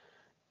years,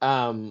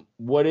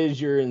 what is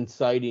your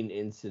inciting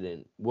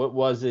incident? What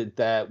was it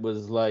that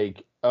was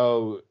like,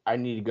 oh, I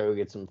need to go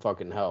get some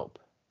fucking help?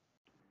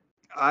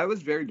 I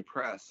was very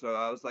depressed, so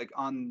I was like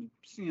on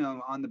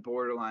the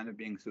borderline of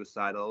being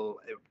suicidal.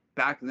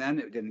 Back then,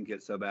 it didn't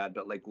get so bad,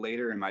 but like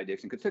later in my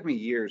addiction, 'cause it took me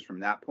years from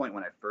that point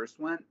when I first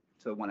went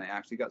to when I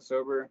actually got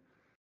sober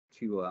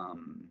to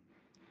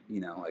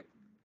like,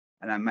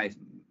 and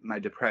my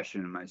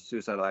depression and my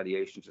suicidal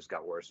ideation just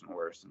got worse and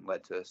worse and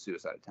led to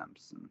suicide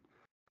attempts and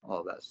all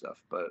of that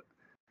stuff. But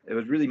it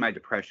was really my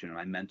depression and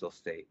my mental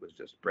state was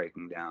just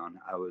breaking down.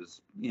 I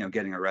was,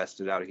 getting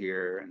arrested out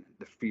here, and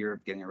the fear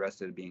of getting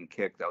arrested, being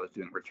kicked. I was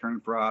doing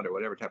return fraud or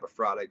whatever type of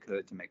fraud I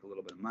could to make a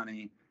little bit of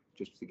money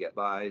just to get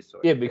by. So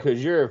yeah,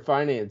 because you're a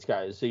finance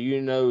guy, so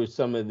you know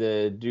some of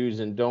the do's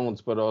and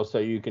don'ts, but also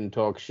you can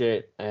talk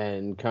shit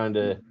and kind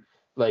of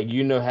like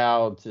you know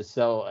how to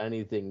sell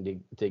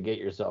anything to get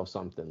yourself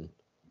something.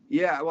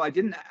 Yeah, well, I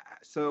didn't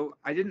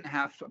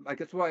have to, like,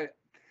 that's why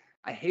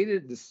I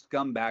hated the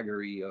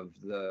scumbaggery of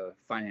the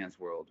finance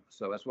world.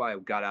 So that's why I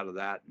got out of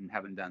that and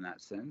haven't done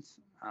that since.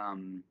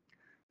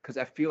 Because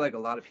I feel like a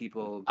lot of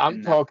people.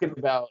 I'm talking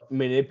about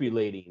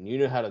manipulating. You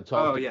know how to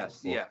talk. Oh, to yes.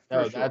 people. Yeah.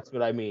 No, For sure. that's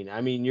what I mean.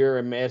 I mean, you're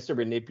a master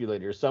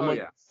manipulator.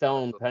 Someone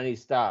selling Absolutely. penny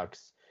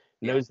stocks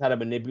knows how to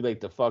manipulate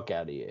the fuck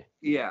out of you.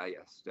 Yeah.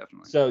 Yes.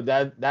 Definitely. So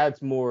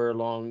that's more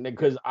along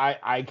because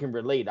I can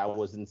relate. I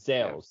was in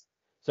sales.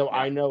 So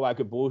I know I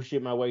could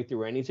bullshit my way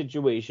through any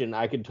situation.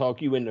 I could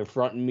talk you into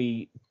fronting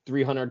me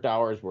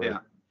 $300 worth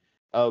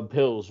of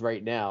pills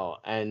right now,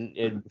 and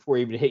before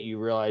you even hit you,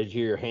 realize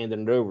you're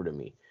handing it over to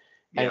me.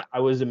 And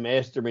I was a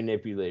master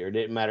manipulator. It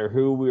didn't matter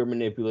who we were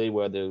manipulating,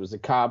 whether it was the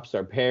cops,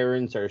 our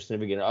parents, our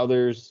significant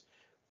others.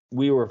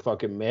 We were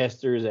fucking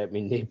masters at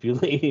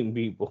manipulating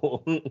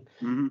people.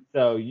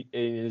 So,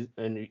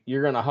 and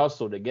you're gonna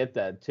hustle to get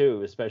that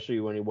too, especially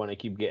when you want to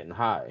keep getting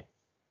high.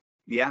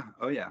 Yeah.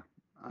 Oh yeah.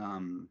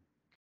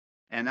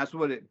 And that's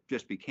what it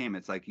just became.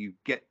 It's like you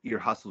get your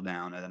hustle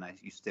down and then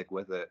you stick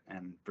with it.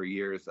 And for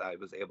years, I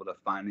was able to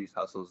find these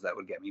hustles that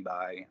would get me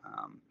by.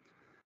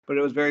 But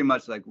it was very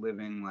much like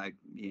living like,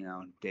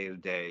 day to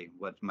day.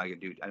 What am I going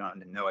to do? I don't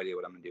have no idea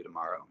what I'm going to do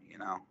tomorrow,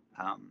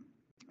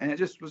 and it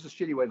just was a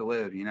shitty way to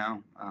live,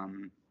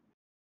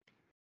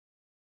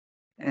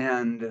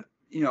 and,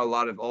 a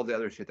lot of all the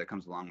other shit that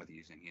comes along with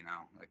using,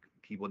 like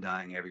people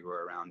dying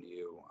everywhere around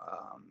you.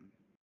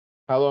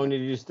 How long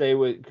did you stay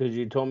with? Because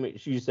you told me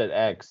you said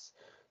X.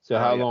 So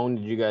how long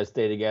did you guys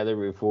stay together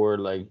before?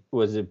 Like,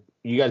 was it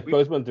you guys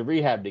both went to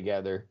rehab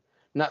together?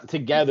 Not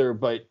together,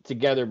 but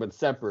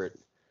separate.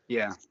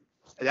 Yeah,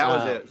 that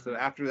was it. So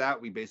after that,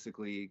 we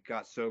basically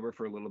got sober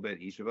for a little bit,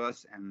 each of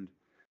us, and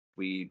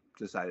we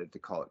decided to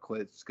call it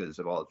quits because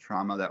of all the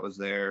trauma that was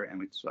there, and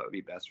we thought it would be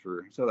best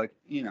like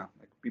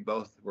we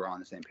both were on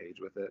the same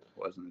page with it. It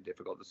wasn't a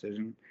difficult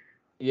decision.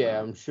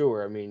 Yeah, I'm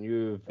sure. I mean,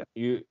 you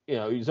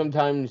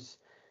sometimes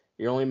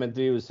you're only meant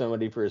to be with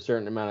somebody for a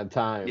certain amount of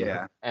time.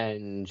 Yeah.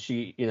 And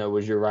she,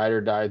 was your ride or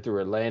die through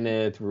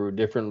Atlanta, through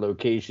different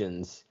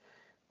locations.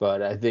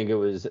 But I think it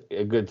was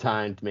a good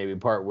time to maybe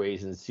part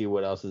ways and see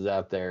what else is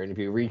out there. And if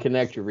you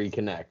reconnect, you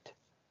reconnect.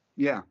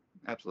 Yeah,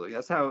 absolutely.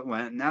 That's how it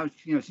went. Now,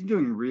 she's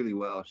doing really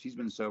well. She's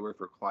been sober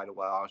for quite a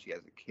while. She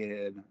has a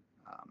kid,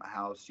 a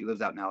house. She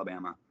lives out in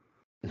Alabama.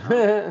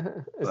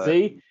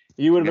 See,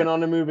 you would have been on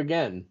the move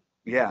again.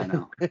 Yeah, I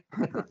know.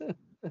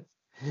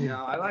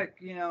 I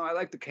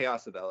like the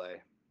chaos of LA.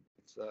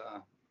 It's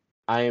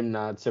I am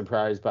not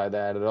surprised by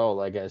that at all.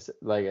 Like I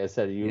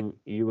said,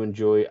 you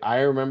enjoy.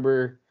 I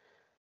remember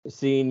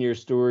seeing your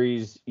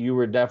stories. You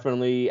were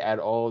definitely at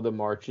all the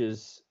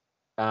marches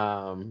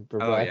for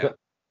Black.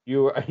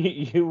 You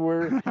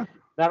were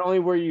not only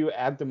were you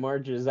at the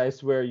marches, I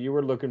swear you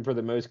were looking for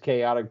the most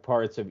chaotic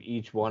parts of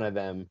each one of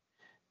them.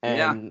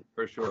 And yeah,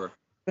 for sure.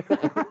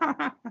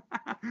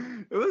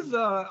 It was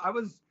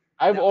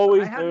I had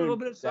a little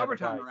bit of sober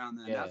time around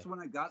then. Yeah. That's when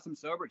I got some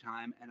sober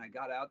time, and I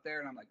got out there,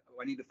 and I'm like,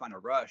 I need to find a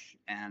rush,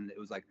 and it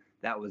was like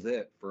that was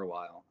it for a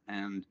while,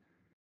 and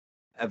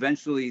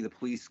eventually the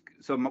police.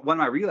 So one of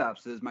my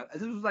relapses,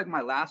 this was like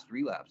my last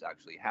relapse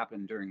actually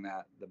happened during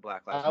the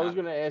Black Lives Matter. I was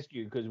going to ask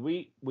you because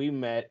we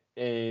met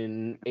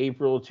in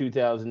April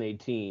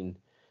 2018,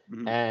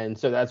 and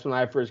so that's when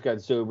I first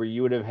got sober.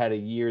 You would have had a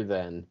year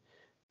then.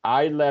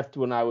 I left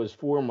when I was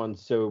 4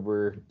 months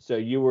sober, so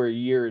you were a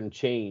year and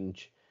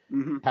change.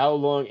 How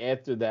long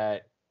after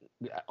that?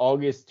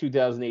 August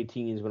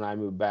 2018 is when I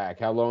moved back.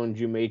 How long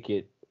did you make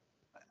it?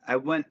 I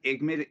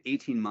made it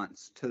 18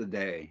 months to the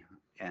day,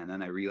 and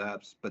then I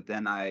relapsed. But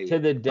then to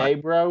the day,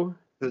 bro.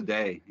 To the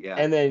day, yeah.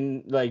 And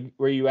then, like,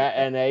 were you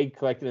at NA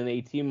collecting an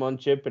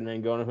 18-month chip and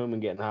then going home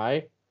and getting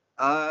high?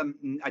 I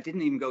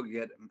didn't even go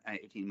get an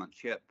 18-month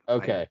chip.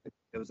 Okay.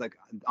 It was like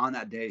on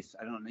that day.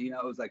 I don't know.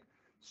 It was like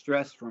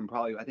stress from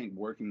probably, I think,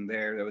 working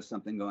there. There was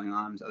something going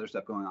on, other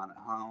stuff going on at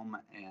home,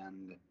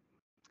 and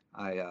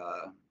I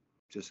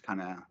just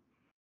kind of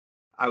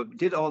I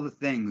did all the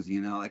things,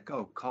 like,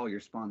 oh, call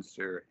your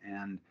sponsor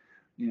and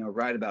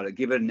write about it,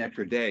 give it an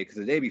extra day, because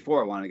the day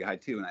before I wanted to get high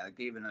too, and I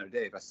gave it another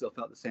day. If I still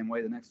felt the same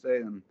way the next day,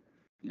 then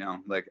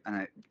and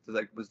I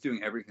was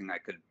doing everything I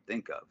could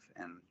think of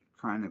and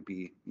trying to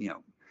be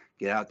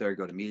get out there,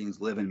 go to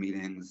meetings, live in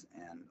meetings,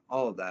 and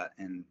all of that.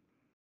 And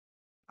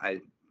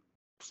I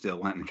still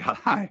went and got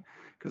high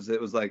because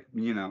it was like,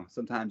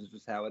 sometimes it's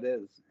just how it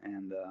is.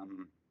 And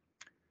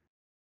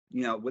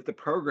with the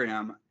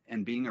program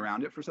and being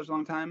around it for such a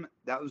long time,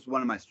 that was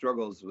one of my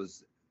struggles.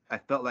 Was I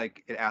felt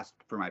like it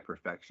asked for my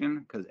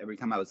perfection, because every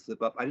time I would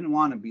slip up, I didn't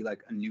want to be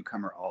like a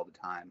newcomer all the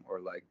time, or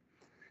like,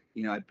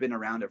 I've been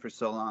around it for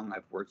so long,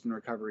 I've worked in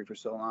recovery for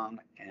so long,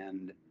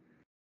 and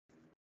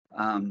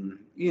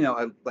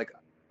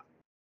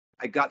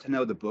I got to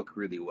know the book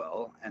really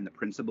well, and the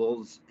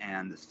principles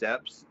and the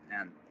steps,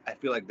 and I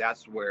feel like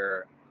that's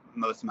where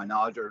most of my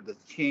knowledge or the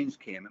change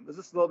came. It was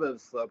just a little bit of a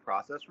slow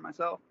process for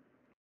myself,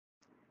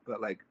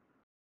 but like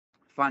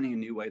finding a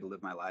new way to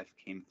live my life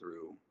came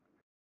through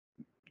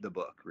the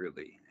book,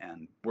 really,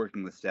 and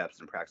working with steps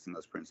and practicing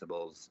those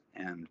principles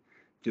and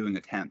doing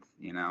a 10th,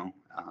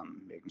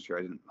 making sure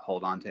I didn't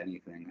hold on to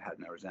anything, had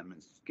no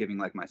resentments, giving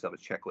like myself a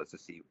checklist to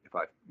see if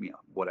I,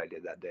 what I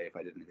did that day, if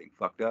I did anything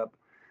fucked up.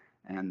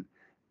 And,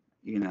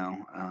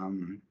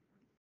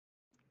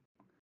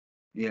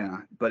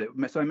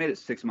 so I made it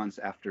 6 months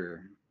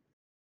after,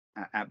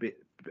 I made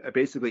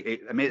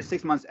it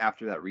 6 months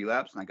after that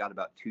relapse, and I got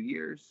about 2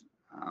 years.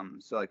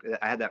 So like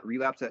I had that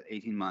relapse at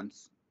 18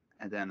 months,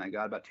 and then I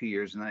got about 2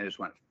 years, and then I just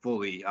went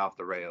fully off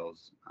the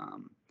rails.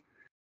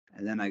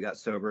 And then I got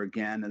sober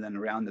again, and then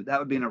that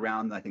would be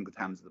around, I think, the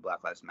times of the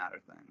Black Lives Matter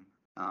thing.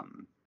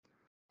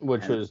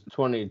 Which was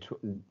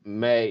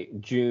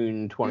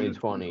June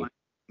 2020.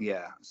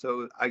 Yeah.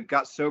 So I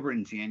got sober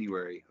in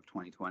January of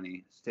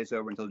 2020, stayed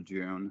sober until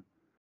June.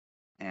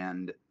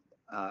 And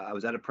I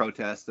was at a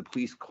protest. The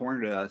police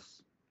cornered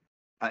us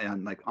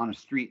on a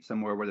street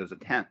somewhere where there was a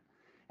tent,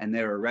 and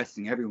they were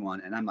arresting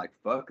everyone. And I'm like,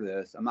 fuck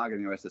this, I'm not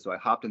getting arrested. So I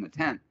hopped in the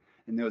tent,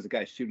 and there was a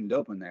guy shooting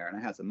dope in there, and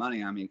I had some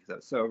money on me because I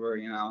was sober,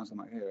 so I'm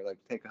like, here, like,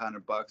 take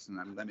 $100 and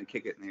then let me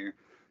kick it in here.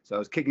 So I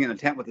was kicking in a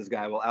tent with this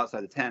guy. Well,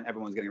 outside the tent,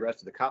 everyone's getting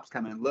arrested. The cops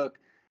come in and look,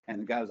 and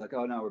the guy was like,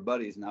 oh no, we're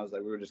buddies. And I was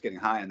like, we were just getting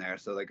high in there.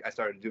 So like I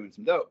started doing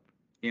some dope,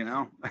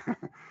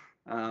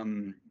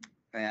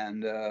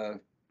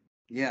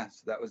 yeah,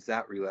 so that was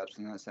that relapse,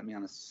 and then it sent me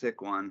on a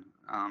sick one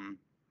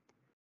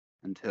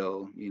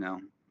until,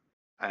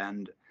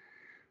 and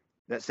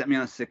that sent me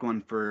on a sick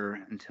one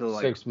until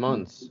like 6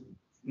 months.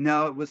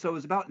 No, it was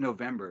about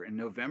November. In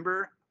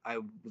November, I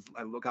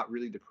got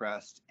really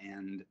depressed,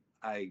 and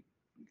I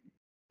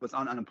was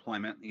on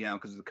unemployment,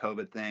 because of the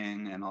COVID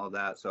thing and all of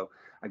that. So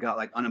I got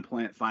like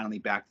unemployment finally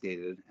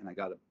backdated, and I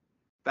got a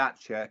fat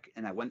check,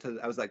 and I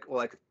was like,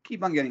 well, I could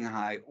keep on getting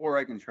high, or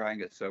I can try and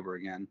get sober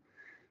again.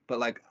 But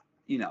like,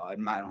 I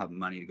don't have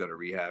money to go to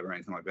rehab or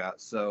anything like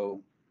that.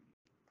 So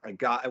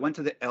I went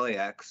to the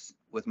LAX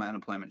with my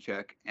unemployment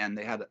check, and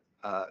they had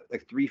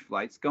like 3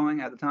 flights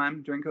going at the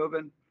time during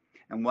COVID.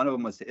 And one of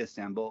them was to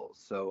Istanbul.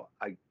 So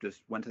I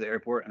just went to the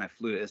airport and I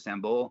flew to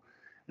Istanbul.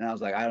 And I was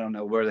like, I don't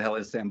know where the hell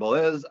Istanbul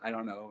is. I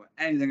don't know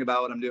anything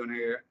about what I'm doing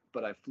here.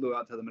 But I flew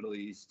out to the Middle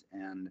East.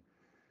 And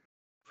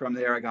from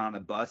there, I got on a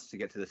bus to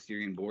get to the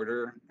Syrian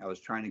border. I was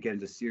trying to get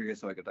into Syria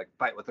so I could like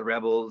fight with the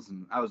rebels.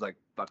 And I was like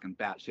fucking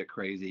batshit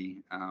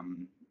crazy.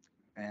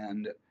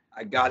 And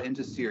I got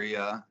into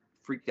Syria,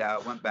 freaked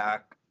out, went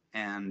back,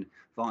 and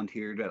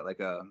volunteered at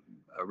like a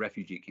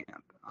refugee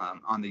camp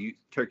on the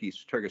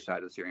Turkish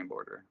side of the Syrian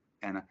border.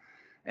 And I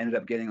ended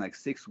up getting like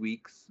 6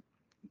 weeks,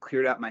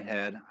 cleared out my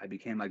head. I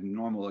became like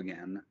normal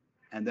again.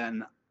 And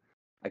then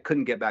I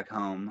couldn't get back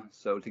home.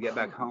 So to get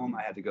back home,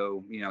 I had to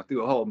go,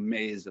 through a whole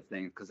maze of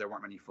things because there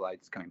weren't many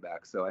flights coming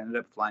back. So I ended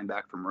up flying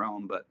back from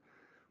Rome. But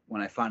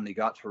when I finally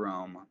got to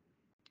Rome,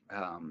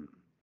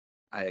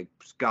 I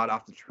just got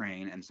off the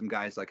train, and some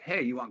guy's like,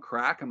 hey, you want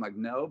crack? I'm like,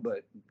 no,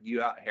 but you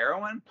got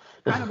heroin?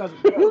 Kind of as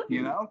a joke,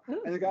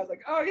 And the guy's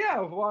like, oh yeah,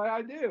 why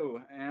I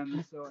do.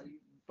 And so I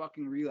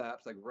fucking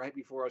relapsed like right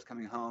before I was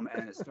coming home,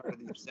 and it started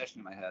the obsession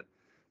in my head.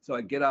 So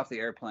I get off the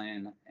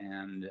airplane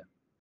and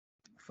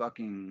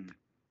fucking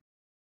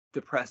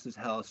depressed as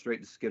hell,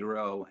 straight to Skid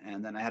Row,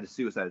 and then I had a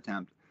suicide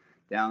attempt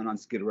down on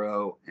Skid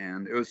Row,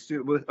 and it was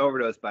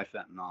overdosed by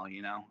fentanyl.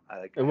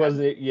 It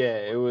wasn't. Yeah,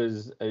 it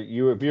was.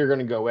 If you're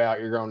gonna go out,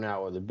 you're going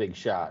out with a big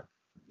shot.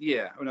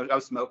 Yeah, I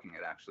was smoking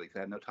it actually because I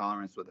had no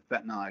tolerance with the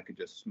fentanyl. I could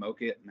just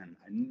smoke it, and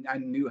then I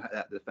knew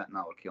that the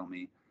fentanyl would kill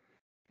me.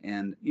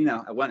 And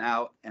I went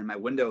out, and my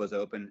window was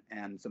open,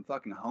 and some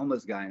fucking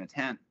homeless guy in a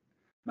tent.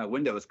 My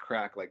window was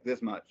cracked like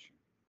this much,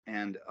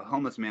 and a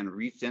homeless man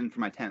reached in for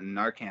my tent and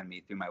Narcan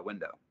me through my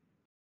window.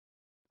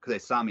 because they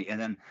saw me, and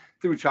then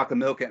threw chocolate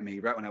milk at me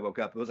right when I woke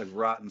up. It was like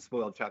rotten,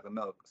 spoiled chocolate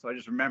milk. So I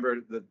just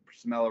remember the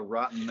smell of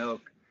rotten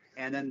milk,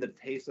 and then the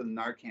taste of the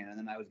Narcan, and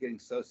then I was getting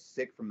so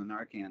sick from the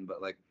Narcan.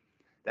 But like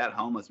that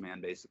homeless man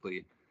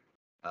basically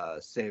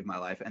saved my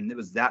life, and it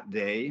was that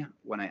day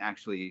when I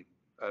actually.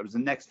 It was the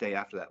next day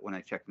after that when I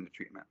checked into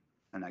treatment,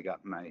 and I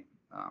got my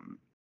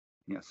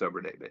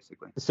sober day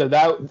basically. So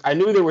that I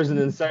knew there was an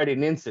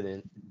inciting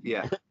incident.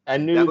 Yeah, I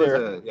knew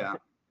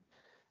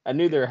I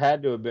knew there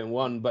had to have been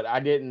one, but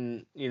I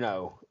didn't,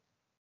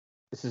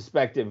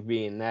 suspect it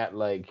being that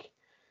like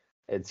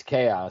it's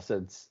chaos.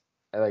 It's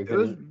like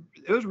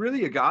it was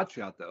really a God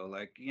shot though.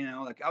 Like it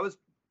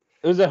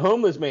was a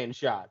homeless man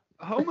shot.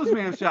 A homeless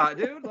man shot,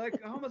 dude. Like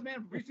a homeless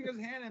man reaching his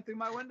hand in through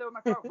my window of my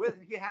car with.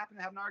 He happened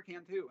to have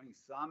Narcan too, and he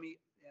saw me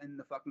in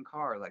the fucking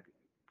car, like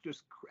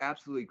just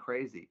absolutely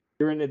crazy.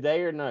 During the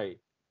day or night?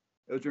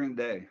 It was during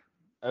the day.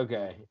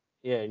 Okay.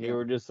 Yeah, and you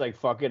were just like,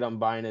 fuck it, I'm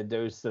buying a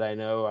dose that I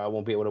know I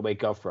won't be able to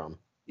wake up from.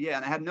 Yeah,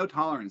 and I had no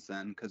tolerance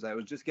then because I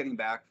was just getting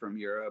back from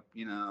Europe,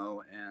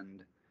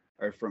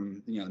 or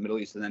from the Middle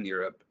East and then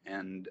Europe,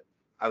 and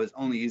I was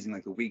only using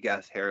like the weak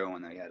ass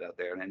heroin that I had out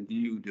there, and I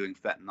knew doing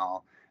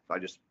fentanyl. If I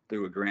just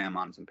threw a gram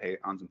on some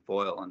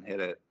foil and hit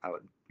it, I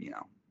would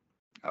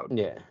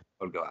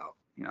go out,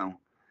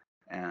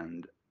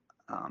 and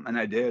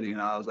I did,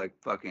 I was like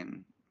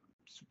fucking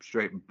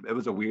straight. It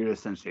was the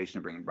weirdest sensation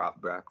to bring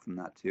back from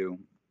that too,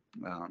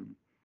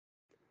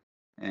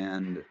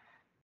 and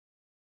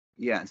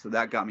yeah, so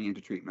that got me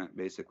into treatment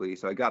basically.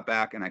 So I got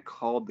back and I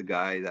called the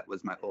guy that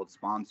was my old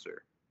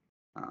sponsor,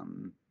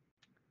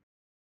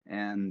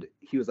 and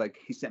he was like,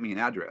 he sent me an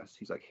address.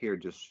 He's like, here,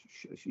 just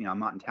I'm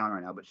not in town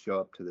right now, but show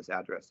up to this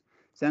address.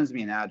 Sends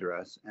me an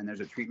address, and there's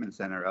a treatment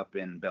center up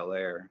in Bel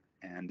Air,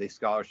 and they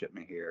scholarship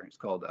me here. It's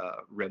called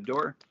Red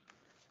Door,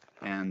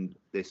 and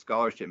they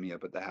scholarship me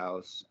up at the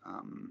house,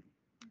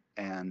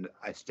 and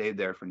I stayed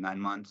there for 9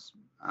 months,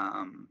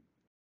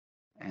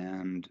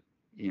 and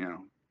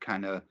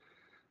kind of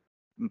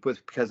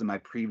because of my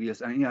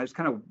previous, I just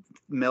kind of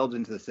melded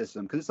into the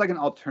system because it's like an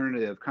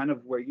alternative, kind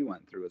of where you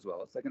went through as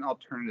well. It's like an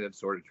alternative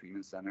sort of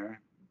treatment center.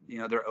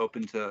 They're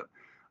open to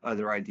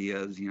other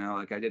ideas.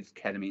 Like I did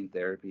ketamine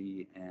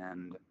therapy,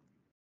 and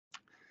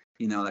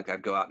like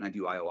I'd go out and I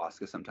do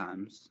ayahuasca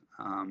sometimes.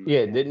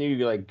 Didn't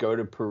you like go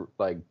to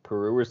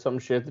Peru or some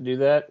shit to do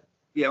that?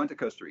 Yeah, I went to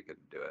Costa Rica to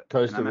do it.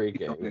 Costa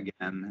Rica again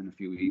in a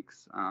few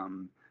weeks.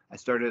 I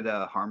started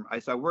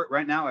I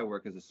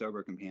work as a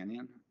sober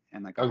companion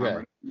and like a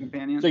harm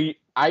companion. So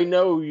I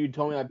know you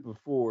told me that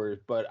before,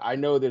 but I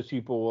know there's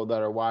people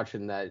that are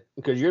watching that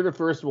because you're the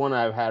first one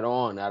I've had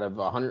on out of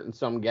 100 and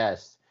some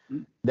guests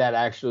that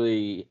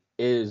actually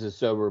is a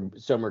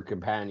sober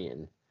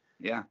companion.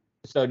 Yeah.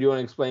 So do you want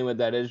to explain what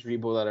that is for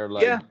people that are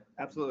like? Yeah,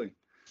 absolutely.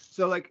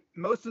 So like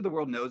most of the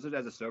world knows it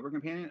as a sober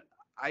companion.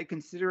 I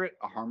consider it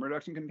a harm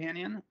reduction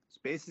companion. It's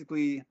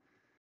basically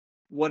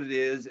what it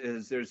is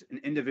there's an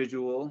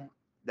individual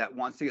that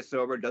wants to get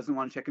sober, doesn't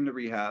want to check into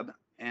rehab,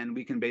 and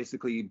we can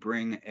basically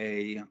bring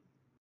a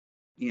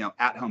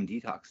at-home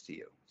detox to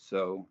you.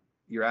 So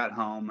you're at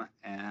home,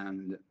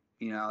 and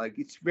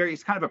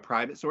it's kind of a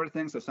private sort of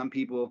thing. So some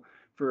people,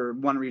 for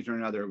one reason or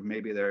another,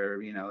 maybe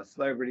they're a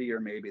celebrity, or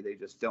maybe they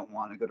just don't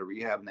want to go to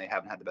rehab and they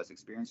haven't had the best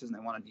experiences and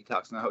they want to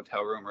detox in a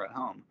hotel room or at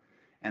home.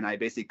 And I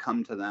basically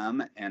come to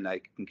them and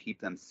I can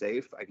keep them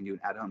safe. I can do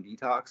an at-home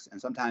detox,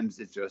 and sometimes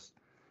it's just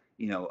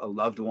a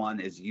loved one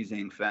is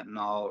using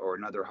fentanyl or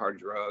another hard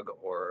drug,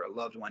 or a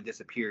loved one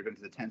disappeared into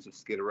the tents of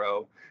Skid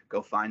Row.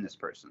 Go find this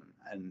person.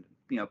 And,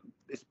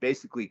 it's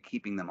basically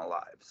keeping them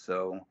alive.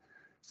 So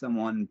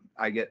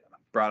I get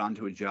brought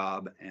onto a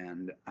job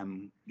and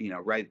I'm,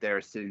 right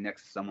there sitting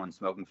next to someone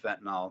smoking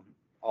fentanyl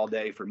all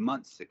day for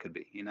months, it could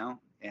be,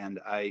 and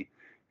I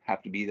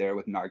have to be there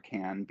with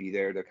Narcan, be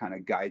there to kind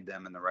of guide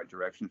them in the right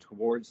direction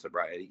towards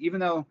sobriety, even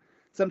though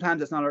sometimes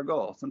that's not our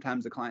goal.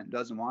 Sometimes the client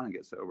doesn't want to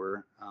get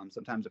sober.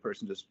 Sometimes the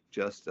person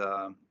just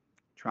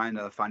trying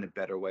to find a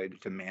better way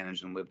to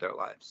manage and live their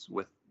lives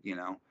with,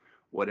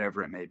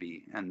 whatever it may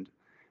be. And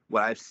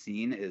what I've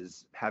seen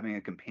is having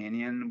a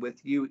companion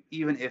with you,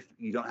 even if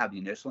you don't have the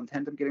initial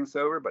intent of getting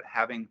sober, but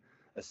having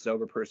a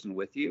sober person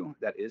with you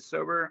that is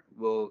sober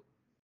will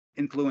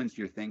influence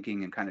your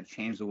thinking and kind of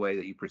change the way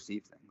that you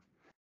perceive things.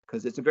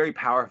 Because it's a very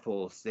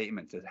powerful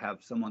statement to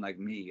have someone like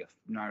me, a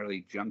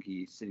gnarly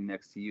junkie, sitting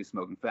next to you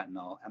smoking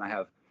fentanyl, and I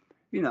have,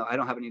 I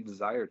don't have any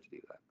desire to do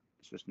that.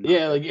 It's just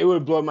like it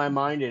would blow my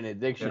mind in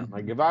addiction. Yeah.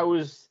 Like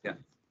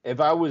if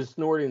I was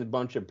snorting a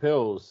bunch of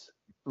pills,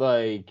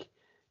 like,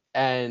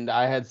 and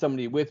I had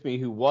somebody with me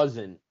who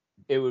wasn't,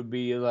 it would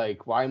be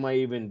like, why am I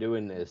even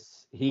doing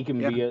this? He can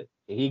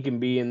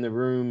be in the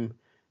room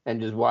and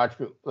just watch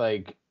me,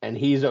 like, and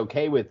he's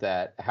okay with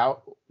that.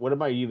 What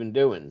am I even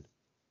doing?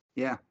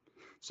 Yeah.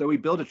 So we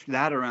build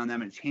that around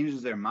them, and it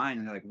changes their mind,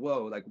 and they're like,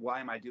 "Whoa! Like, why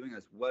am I doing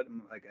this?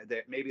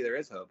 Maybe there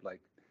is hope." Like,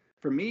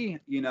 for me,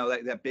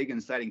 like that big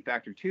inciting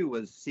factor too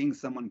was seeing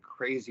someone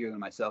crazier than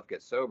myself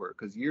get sober.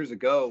 Because years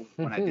ago,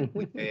 when I didn't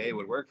think AA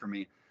would work for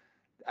me,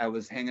 I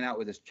was hanging out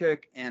with this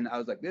chick, and I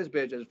was like, this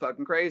bitch is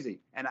fucking crazy.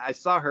 And I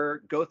saw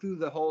her go through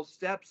the whole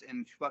steps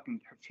and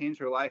fucking change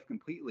her life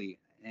completely.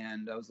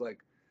 And I was like,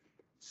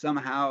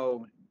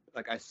 somehow,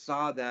 like I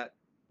saw that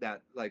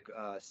like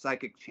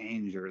psychic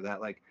change, or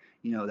that, like,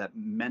 you know, that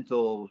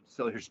mental,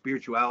 so her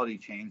spirituality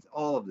change,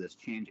 all of this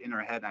change in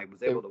her head. And I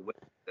was able to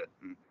witness it,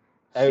 and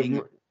seeing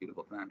it was a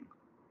beautiful thing.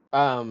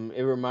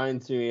 It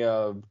reminds me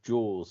of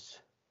Jules.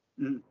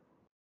 Mm.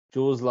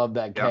 Jules loved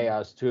that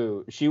chaos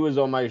too. She was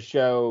on my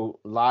show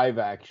live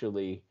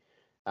actually,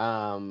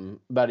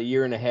 about a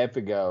year and a half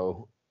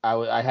ago.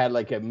 I had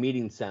like a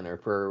meeting center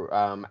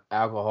for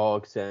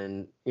alcoholics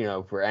and, you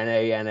know, for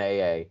NA and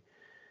AA,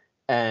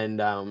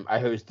 and I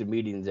hosted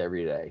meetings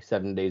every day,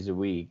 7 days a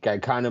week. I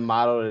kind of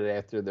modeled it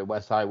after the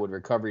West Highwood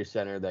Recovery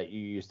Center that you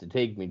used to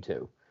take me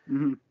to.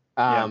 Mm-hmm.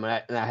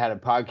 Yeah. And I had a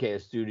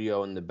podcast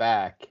studio in the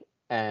back,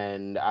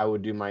 and I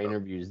would do my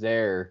interviews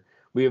there.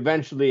 We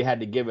eventually had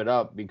to give it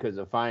up because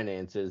of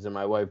finances, and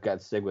my wife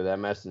got sick with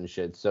MS and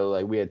shit. So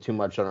like we had too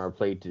much on our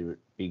plate to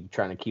be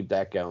trying to keep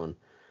that going.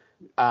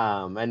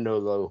 And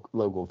no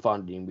local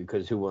funding,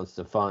 because who wants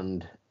to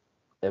fund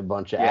a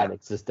bunch of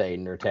addicts to stay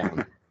in their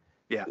town?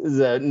 Yeah.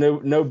 So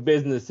no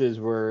businesses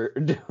were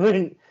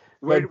doing.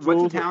 What's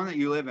the town that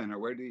you live in, or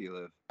where do you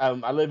live?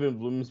 I live in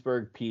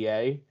Bloomsburg,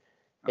 PA.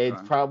 Okay.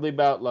 It's probably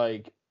about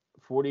like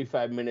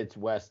 45 minutes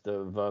west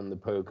of the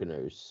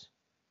Poconos.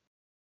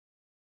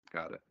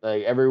 Got it.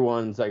 Like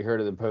everyone's like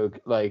heard of the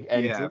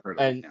yeah, I've heard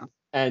of it, yeah.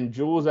 And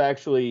Jules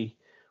actually,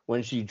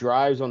 when she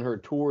drives on her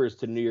tours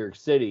to New York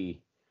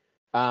City,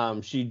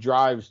 she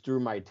drives through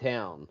my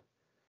town.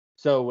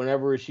 So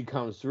whenever she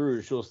comes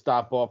through, she'll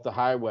stop off the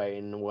highway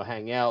and we'll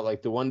hang out.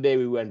 Like the one day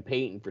we went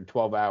painting for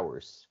 12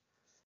 hours.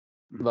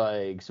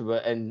 Like, so,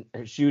 and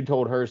she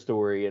told her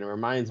story, and it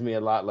reminds me a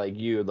lot like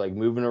you, like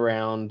moving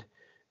around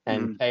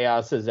and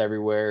chaos is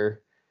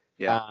everywhere.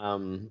 Yeah.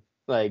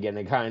 Like, and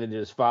it kind of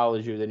just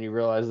follows you. Then you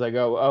realize, like,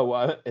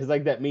 it's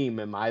like that meme.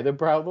 Am I the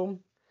problem?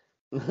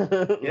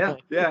 Yeah,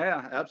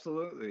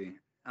 absolutely.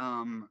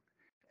 And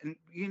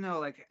you know,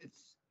 like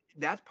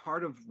that's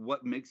part of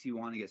what makes you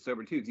want to get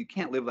sober too, because you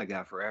can't live like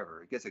that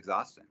forever. It gets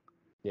exhausting.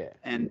 Yeah.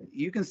 And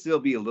you can still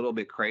be a little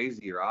bit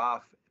crazy or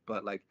off,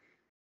 but like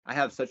I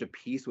have such a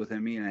peace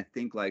within me, and I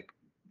think like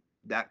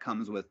that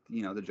comes with,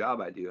 you know, the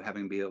job I do,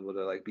 having to be able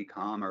to like be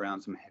calm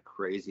around some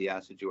crazy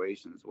ass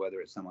situations,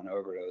 whether it's someone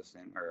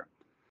overdosing or,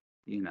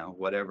 you know,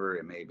 whatever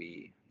it may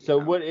be. So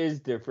what is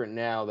different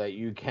now that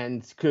you can,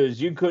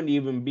 because you couldn't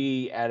even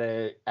be at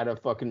a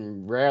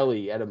fucking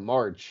rally at a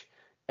march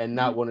and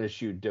not want to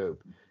shoot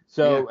dope.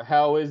 So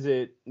how is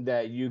it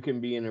that you can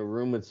be in a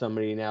room with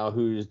somebody now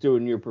who's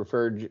doing your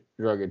preferred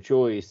drug of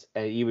choice,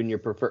 and even your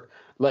preferred,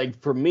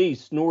 like for me,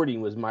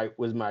 snorting was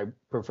my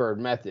preferred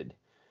method.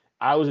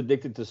 I was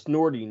addicted to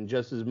snorting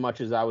just as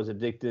much as I was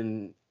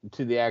addicted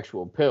to the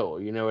actual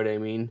pill. You know what I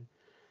mean?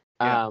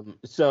 Yeah.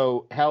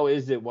 So how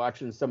is it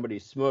watching somebody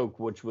smoke,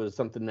 which was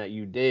something that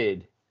you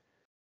did?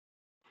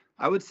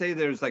 I would say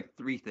there's like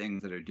three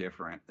things that are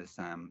different this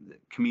time. The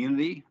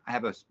community. I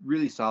have a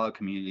really solid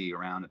community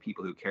around the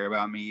people who care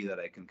about me, that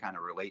I can kind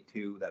of relate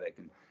to, that I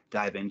can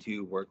dive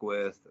into, work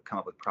with, come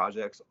up with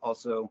projects.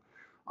 Also,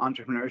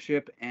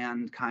 entrepreneurship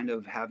and kind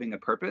of having a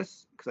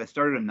purpose, because I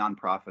started a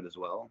nonprofit as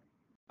well.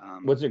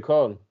 What's it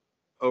called?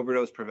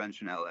 Overdose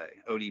Prevention LA,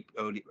 or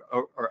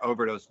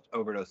Overdose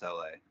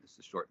LA is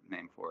the short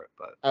name for it,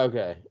 but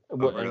okay.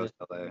 Overdose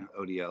LA,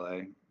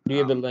 ODLA. Do you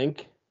have the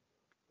link?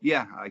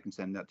 Yeah, I can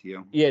send that to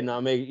you. Yeah,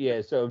 no,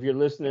 so if you're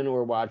listening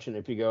or watching,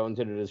 if you go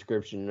into the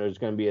description, there's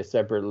going to be a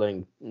separate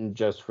link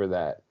just for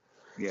that.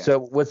 Yeah. So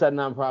what's that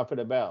nonprofit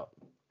about?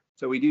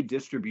 So we do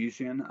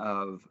distribution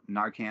of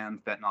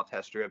Narcan, fentanyl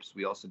test strips.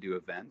 We also do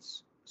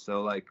events.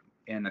 So like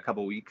in a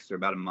couple weeks or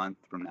about a month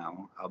from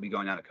now, I'll be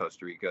going down to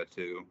Costa Rica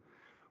to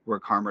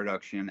work harm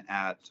reduction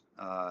at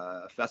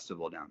a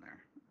festival down there.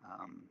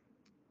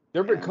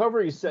 Their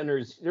recovery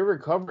centers, their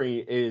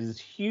recovery is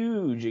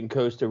huge in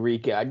Costa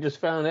Rica. I just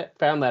found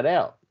that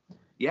out.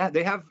 Yeah,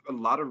 they have a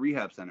lot of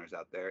rehab centers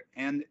out there.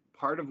 And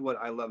part of what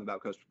I love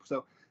about Costa Rica,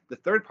 so the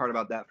third part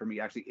about that for me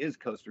actually is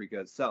Costa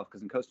Rica itself,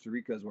 because in Costa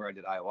Rica is where I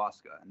did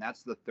ayahuasca. And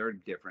that's the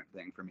third different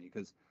thing for me,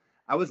 because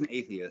I was an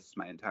atheist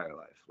my entire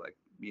life. Like,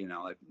 you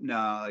know, like,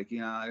 no, like,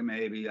 you know,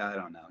 maybe, I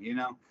don't know, you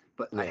know.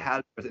 But I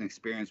had an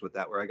experience with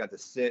that where I got to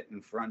sit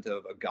in front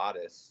of a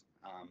goddess,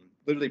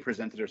 literally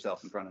presented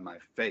herself in front of my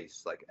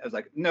face. Like, I was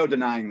like, no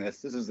denying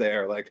this. This is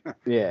there. Like,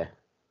 yeah,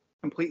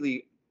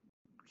 completely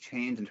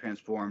changed and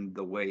transformed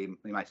the way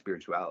my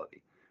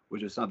spirituality,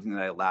 which is something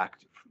that I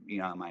lacked, you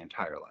know, my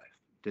entire life.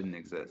 Didn't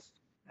exist.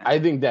 And I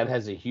think that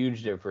has a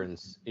huge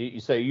difference.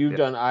 So you've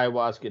done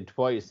ayahuasca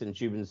twice since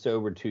you've been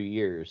sober 2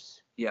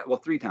 years. Yeah, well,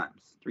 three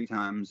times. 3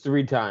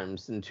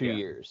 times in 2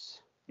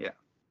 years. Yeah.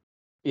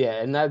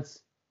 Yeah, and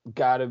that's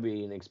gotta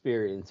be an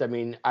experience. I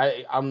mean,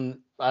 I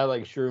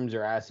like shrooms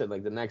or acid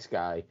like the next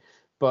guy,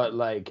 but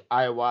like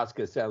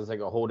ayahuasca sounds like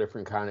a whole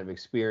different kind of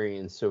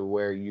experience. So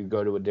where you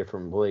go to a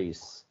different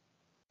place.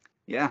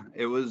 Yeah,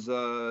 it was.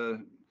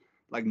 The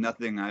like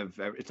nothing I've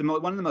ever. It's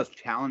one of the most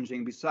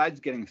challenging. Besides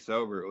getting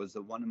sober, it was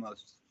one of the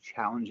most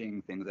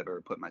challenging things I've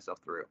ever put myself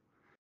through.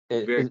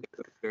 Very,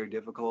 very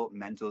difficult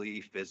mentally,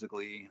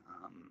 physically.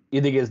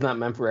 You think it's not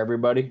meant for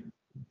everybody?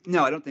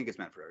 No, I don't think it's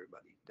meant for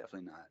everybody.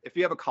 Definitely not. If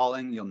you have a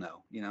calling, you'll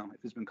know. You know,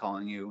 if it's been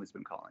calling you, it's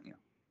been calling you.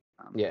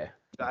 Yeah.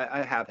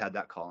 I have had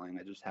that calling.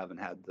 I just haven't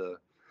had the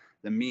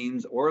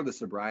means or the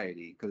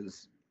sobriety,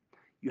 because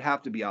you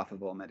have to be off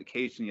of all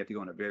medication. You have to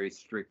go on a very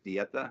strict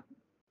dieta.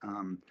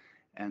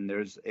 And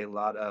there's a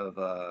lot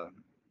of,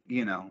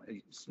 you know,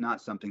 it's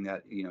not something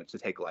that, you know, to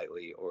take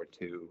lightly or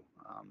to,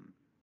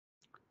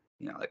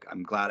 you know, like,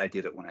 I'm glad I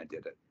did it when I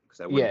did it,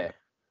 because I wouldn't have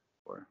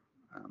before.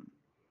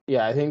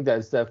 Yeah, I think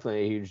that's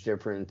definitely a huge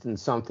difference, and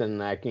something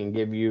that can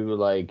give you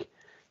like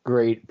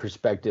great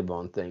perspective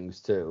on things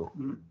too.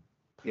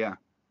 Yeah.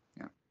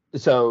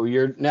 So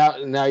you're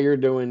now you're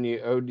doing the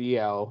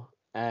ODL,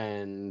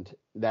 and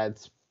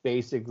that's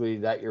basically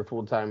that your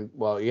full time.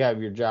 Well, you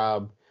have your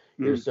job,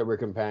 your sober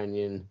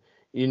companion,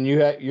 and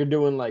you're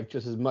doing like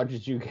just as much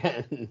as you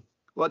can.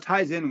 Well, it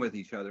ties in with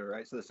each other,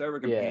 right? So the sober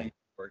companion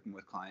working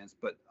with clients,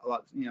 but a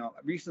lot, you know,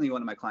 recently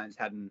one of my clients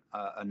had an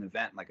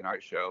event, like an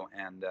art show,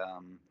 and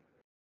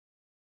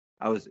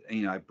I was,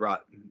 you know, I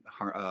brought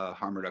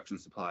harm reduction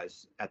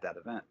supplies at that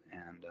event,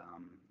 and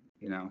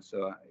you know,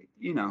 so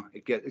you know,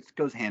 it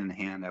goes hand in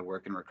hand. I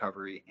work in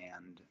recovery,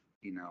 and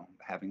you know,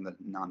 having the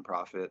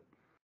nonprofit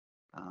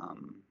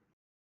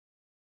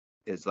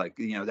is like,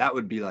 you know, that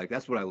would be like,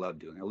 that's what I love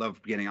doing. I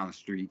love getting on the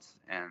streets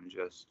and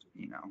just,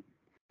 you know,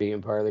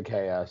 being part of the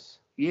chaos.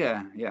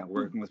 Yeah,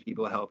 working with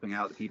people, helping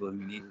out the people who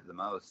need it the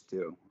most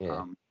too.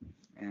 Yeah.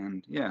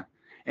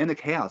 And the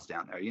chaos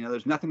down there. You know,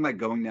 there's nothing like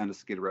going down to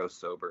Skid Row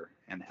sober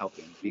and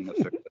helping, being of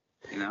service.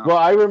 You know. Well,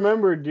 I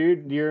remember,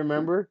 dude. Do you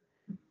remember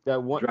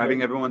that one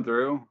driving everyone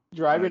through?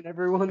 Driving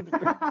everyone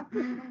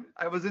through.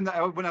 I was when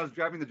I was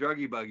driving the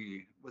druggy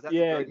buggy. Was that the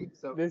druggy?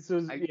 So this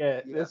was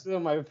this is one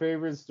of my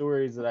favorite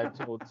stories that I've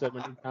told so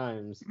many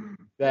times.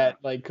 That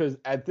like, because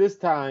at this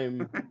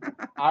time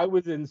I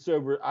was in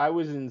sober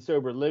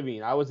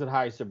living. I was at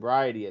high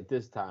sobriety at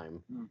this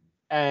time,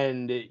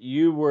 and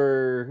you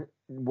were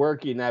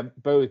working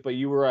at both, but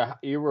you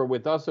were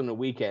with us on the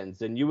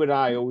weekends, and you and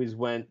I always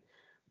went.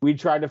 We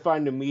tried to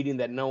find a meeting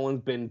that no one's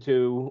been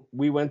to.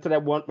 We went to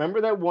that one. Remember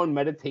that one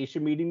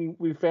meditation meeting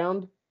we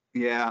found?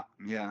 Yeah,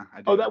 I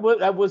do. Oh,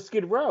 that was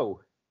Skid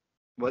Row.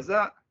 Was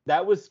that?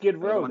 That was Skid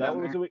Row. That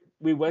was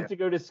we went to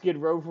go to Skid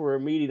Row for a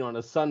meeting on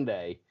a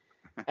Sunday,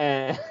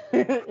 and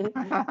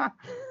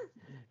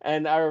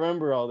and I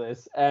remember all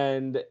this.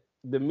 And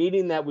the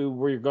meeting that we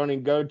were going to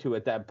go to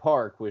at that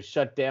park was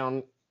shut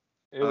down.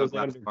 It was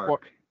under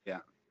park. Yeah.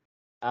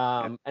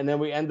 And then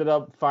we ended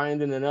up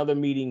finding another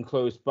meeting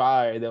close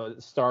by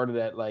that started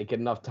at like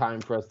enough time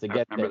for us to get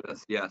there. I remember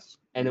this, yes.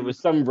 And it was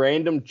some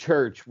random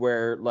church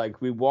where like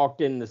we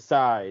walked in the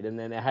side and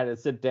then it had to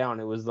sit down.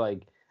 It was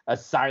like a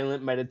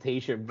silent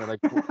meditation for like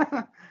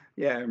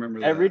yeah, I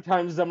remember that. Every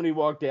time somebody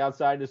walked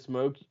outside to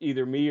smoke,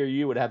 either me or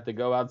you would have to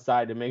go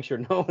outside to make sure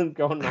no one's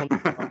going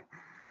on.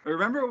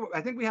 Remember,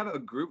 I think we have a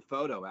group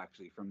photo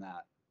actually from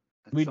that.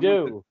 We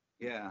do.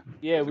 Yeah,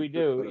 we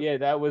do. Photo. Yeah,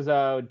 that was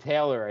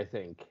Taylor, I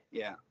think.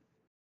 Yeah.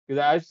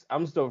 Because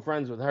I'm still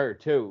friends with her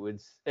too.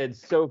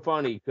 It's so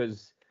funny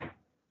because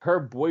her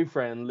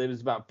boyfriend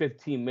lives about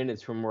 15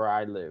 minutes from where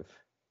I live.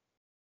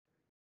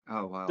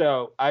 Oh wow.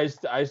 So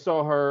I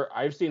saw her.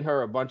 I've seen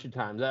her a bunch of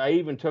times. I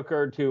even took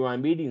her to my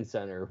meeting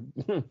center.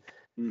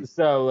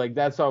 So like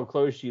that's how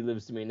close she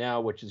lives to me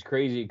now, which is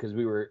crazy because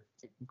we were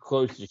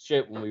close to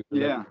shit when we were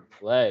in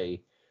LA.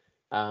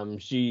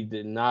 She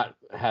did not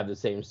have the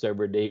same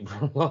sober date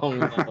for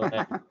long in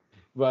LA,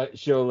 but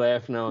she'll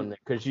laugh knowing that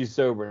because she's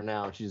sober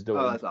now. She's doing.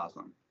 Oh, that's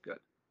awesome. Good.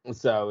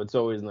 So it's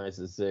always nice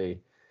to see.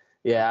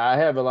 Yeah, I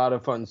have a lot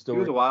of fun stories. She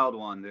was a wild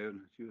one, dude.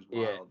 She was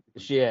wild.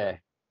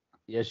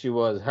 Yeah, she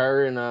was.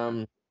 Her and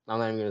I'm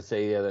not even gonna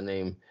say the other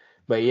name,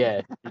 but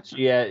yeah,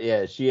 she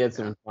had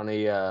some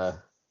funny.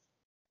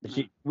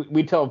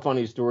 We tell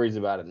funny stories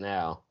about it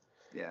now.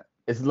 Yeah.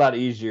 It's a lot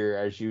easier,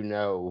 as you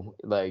know,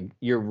 like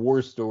your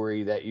war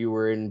story that you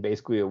were in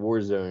basically a war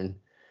zone.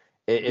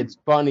 It's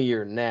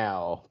funnier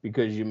now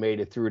because you made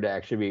it through to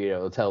actually be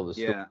able to tell the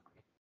story. Yeah.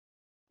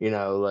 You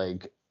know,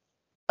 like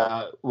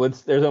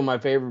there's one of my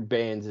favorite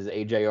bands is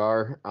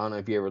AJR. I don't know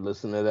if you ever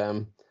listen to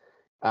them.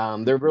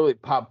 They're really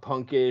pop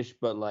punkish,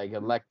 but like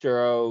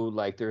electro.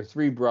 Like they're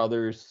three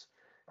brothers,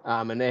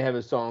 and they have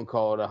a song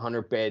called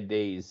 "100 Bad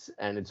Days,"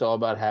 and it's all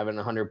about having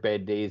 100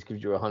 bad days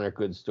gives you 100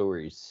 good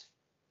stories.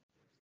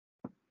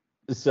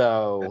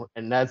 So,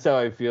 and that's how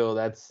I feel.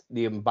 That's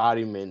the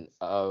embodiment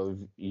of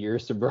your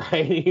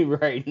sobriety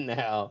right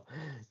now.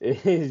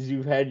 Is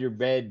you've had your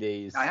bad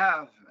days. I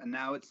have, and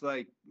now it's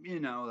like, you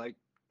know, like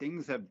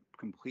things have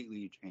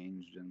completely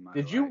changed in my life.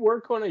 Did you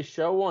work on a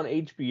show on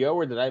HBO,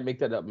 or did I make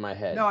that up in my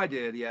head? No, I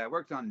did. Yeah, I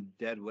worked on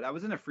Deadwood. I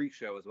was in a freak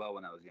show as well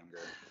when I was younger.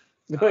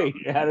 Wait,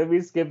 how did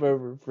we skip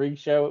over freak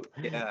show?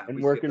 Yeah, and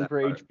working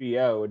for part.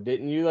 HBO.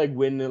 Didn't you like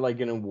win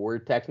like an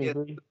award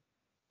technically? Yeah.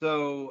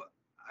 So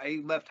I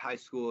left high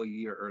school a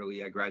year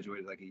early. I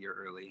graduated like a year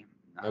early.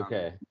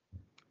 Okay.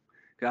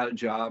 got a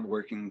job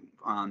working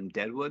on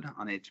Deadwood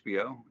on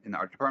HBO in the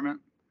art department.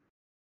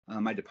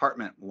 My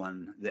department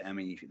won the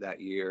Emmy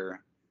that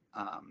year.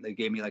 They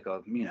gave me like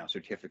a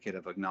certificate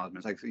of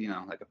acknowledgement, like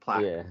like a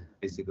plaque, Yeah.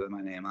 basically with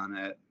my name on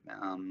it.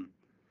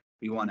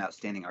 We won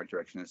outstanding art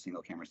direction in a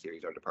single camera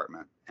series art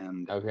department,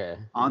 and Okay.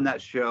 on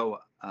that show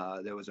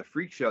there was a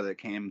freak show that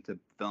came to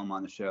film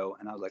on the show,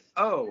 and I was like,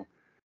 oh,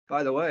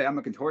 by the way, I'm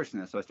a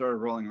contortionist, so I started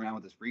rolling around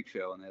with this freak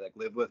show, and they like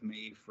lived with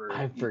me for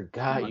I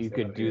forgot you months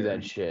could out do here.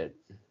 that shit.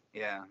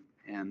 Yeah,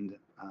 and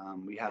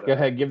we had Go a.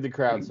 ahead, give the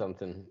crowd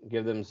something.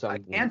 Give them I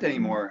something. can't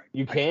anymore.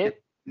 You I can't. can't?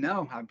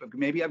 No,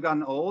 maybe I've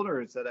gotten old,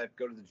 or it's that I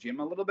go to the gym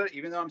a little bit.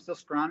 Even though I'm still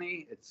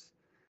scrawny,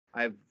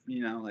 I've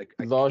like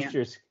I Lost can't.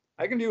 your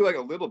I can do like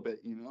a little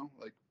bit,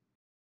 like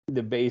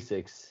the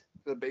basics.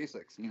 the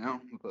basics,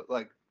 but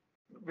like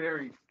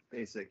very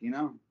basic,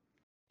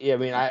 Yeah, I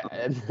mean, I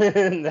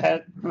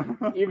that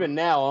even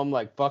now I'm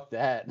like, fuck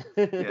that.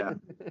 Yeah.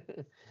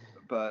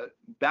 But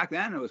back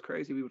then it was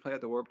crazy. We would play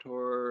at the Warped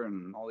Tour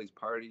and all these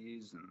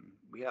parties, and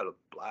we had a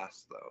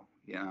blast, though.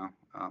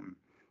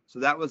 So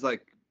that was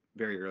like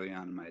very early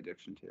on in my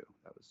addiction too.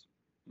 That was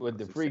With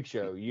the 16. freak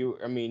show,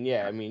 I mean,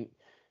 yeah, I mean,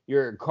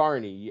 you're a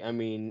carny. I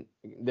mean,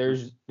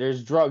 there's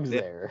drugs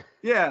there.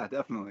 Yeah,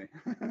 definitely.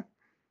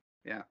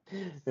 Yeah.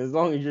 As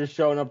long as you're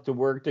showing up to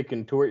work to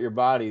contort your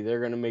body,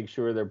 they're gonna make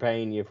sure they're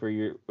paying you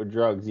for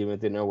drugs, even if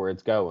they know where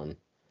it's going.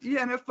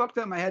 Yeah, and it fucked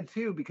up my head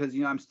too because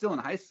I'm still in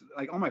high school.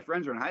 Like all my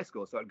friends are in high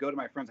school, so I'd go to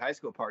my friends' high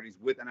school parties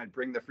and I'd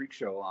bring the freak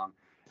show along,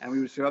 and we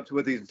would show up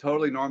with these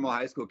totally normal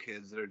high school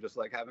kids that are just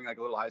like having like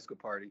a little high school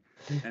party,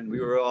 and we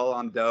were all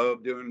on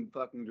dope, doing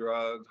fucking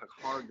drugs, like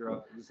hard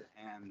drugs,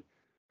 and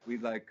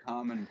we'd like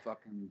come and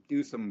fucking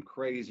do some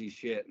crazy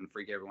shit and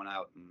freak everyone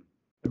out and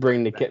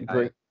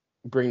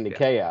Bring the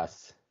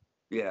chaos.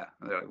 Yeah,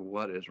 they're like,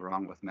 what is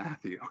wrong with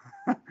Matthew?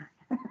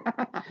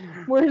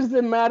 Where's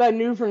the Matt I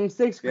knew from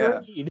sixth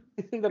Yeah. grade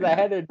that I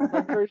had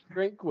my first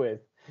drink with?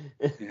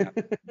 Yeah.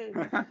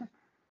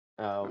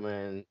 Oh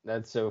man,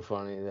 that's so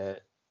funny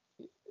that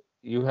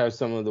you have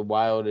some of the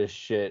wildest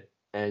shit,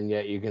 and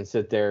yet you can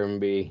sit there and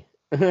be,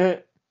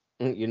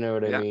 you know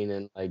what I mean,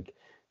 and like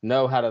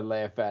know how to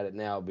laugh at it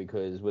now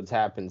because what's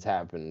happened.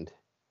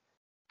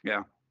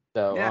 Yeah.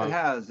 So yeah, it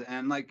has,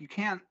 and like you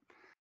can't.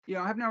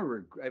 I've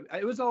never.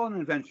 It was all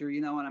an adventure,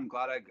 and I'm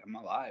glad I'm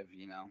alive.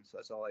 So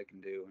that's all I can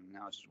do, and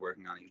now it's just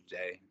working on each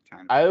day,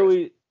 trying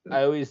to.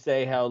 I always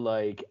say how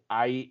like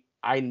I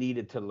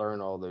needed to learn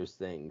all those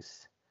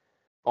things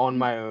on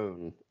my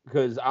own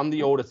because I'm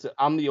the oldest.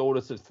 I'm the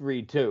oldest of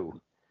three too.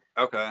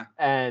 Okay.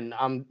 And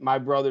my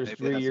brother's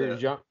Maybe 3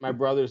 years young. My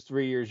brother's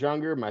 3 years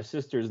younger. My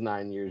sister's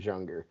 9 years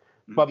younger.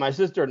 But my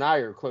sister and I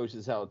are close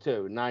as hell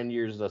too. 9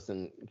 years less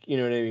than, you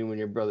know what I mean, when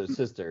you're brother's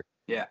sister.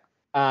 Yeah.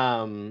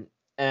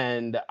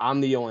 And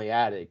I'm the only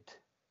addict.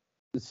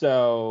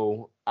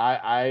 So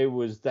I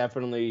was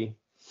definitely,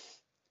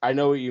 I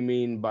know what you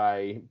mean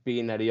by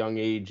being at a young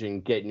age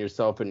and getting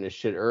yourself into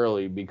shit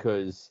early,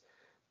 because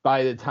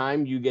by the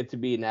time you get to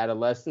be in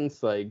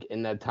adolescence, like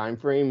in that time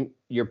frame,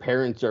 your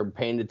parents are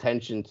paying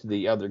attention to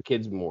the other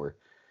kids more.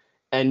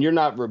 And you're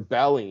not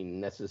rebelling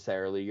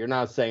necessarily. You're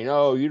not saying,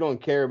 "Oh, you don't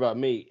care about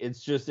me."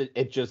 It's just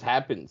it just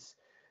happens.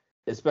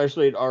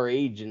 Especially at our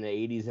age in the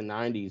 80s and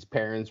 90s,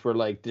 parents were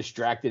like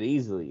distracted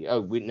easily.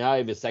 Oh, now I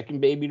have a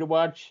second baby to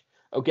watch.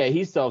 Okay,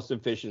 he's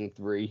self-sufficient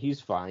 3. He's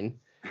fine.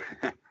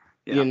 Yeah.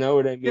 You know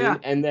what I mean? Yeah.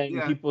 And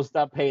then people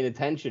stop paying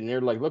attention. They're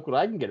like, look what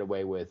I can get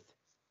away with.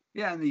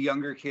 Yeah, and the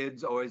younger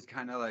kids always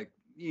kind of like,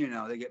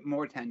 they get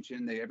more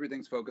attention.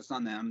 Everything's focused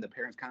on them. The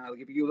parents kind of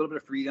give you a little bit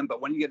of freedom,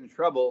 but when you get in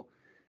trouble,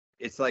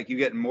 it's like you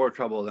get in more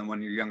trouble than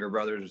when your younger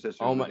brothers or sisters.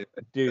 Oh my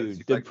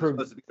dude, you're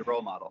supposed to be the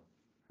role model.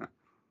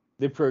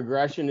 The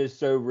progression is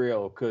so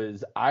real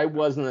because I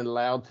wasn't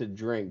allowed to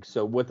drink.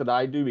 So what did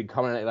I do?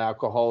 Become an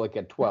alcoholic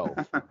at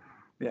 12.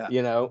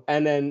 Yeah.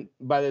 And then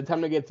by the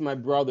time I get to my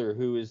brother,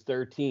 who is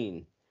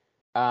 13,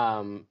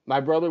 my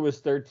brother was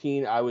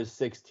 13, I was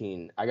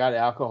 16. I got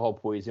alcohol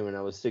poisoning when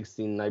I was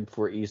 16, night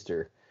before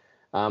Easter.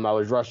 I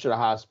was rushed to the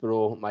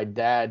hospital. My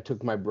dad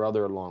took my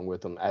brother along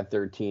with him at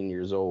 13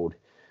 years old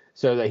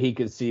so that he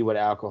could see what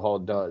alcohol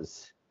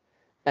does.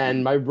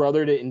 And my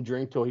brother didn't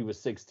drink till he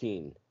was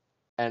 16.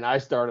 And I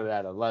started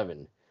at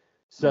 11.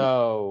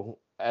 So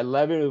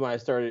 11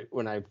 was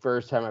when I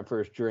first had my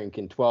first drink,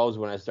 and 12 is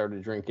when I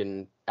started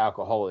drinking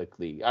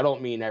alcoholically. I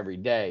don't mean every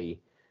day.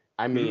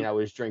 I mean, I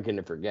was drinking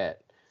to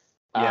forget.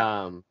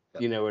 Yeah.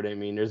 You know what I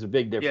mean? There's a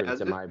big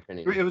difference in my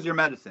opinion. It was your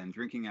medicine,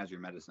 drinking as your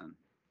medicine.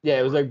 Yeah,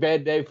 it was like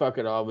bad day, fuck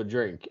it, I'll have a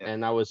drink. Yeah.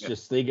 And I was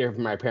just sneaking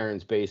from my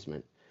parents'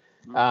 basement.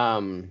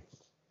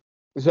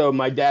 So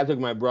my dad took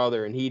my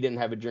brother, and he didn't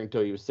have a drink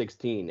till he was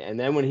 16. And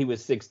then when he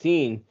was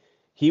 16,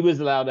 he was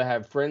allowed to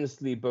have friends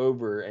sleep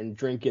over and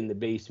drink in the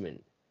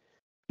basement.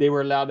 They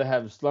were allowed to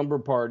have slumber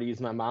parties.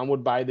 My mom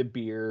would buy the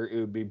beer. It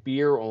would be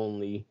beer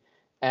only.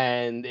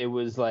 And it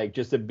was like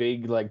just a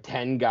big, like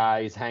 10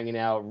 guys hanging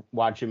out,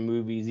 watching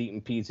movies,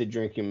 eating pizza,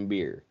 drinking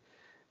beer.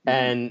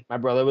 And my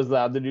brother was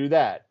allowed to do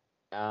that.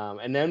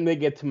 And then they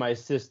get to my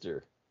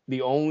sister,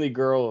 the only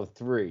girl of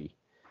 3.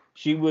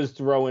 she was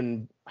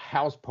throwing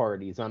house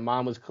parties. My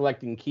mom was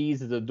collecting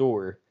keys at the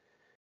door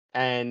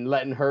and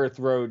letting her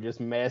throw just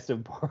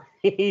massive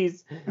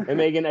parties and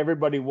making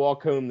everybody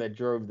walk home that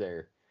drove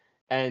there.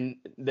 And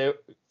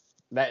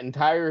that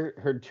entire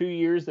her 2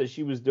 years that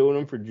she was doing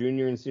them for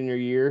junior and senior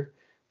year,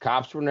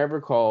 cops were never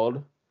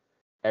called.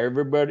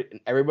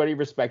 Everybody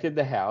respected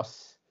the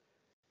house.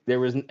 There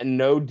was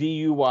no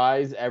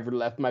DUIs ever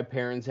left my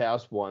parents'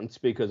 house once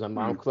because my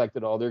mom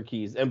collected all their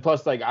keys. And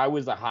plus, like, I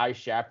was a high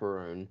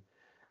chaperone.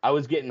 I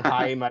was getting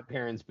high in my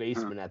parents'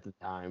 basement at the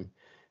time.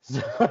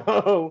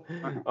 So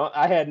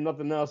I had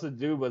nothing else to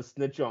do but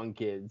snitch on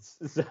kids.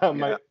 So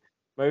Yeah.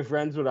 my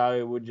friends and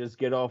I would just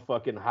get all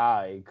fucking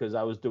high because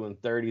I was doing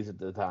 30s at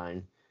the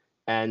time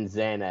and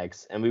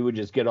Xanax. And we would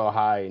just get all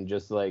high and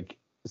just like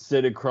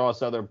sit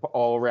across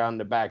all around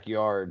the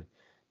backyard,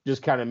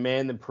 just kind of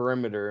man the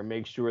perimeter and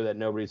make sure that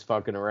nobody's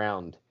fucking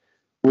around.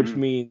 Which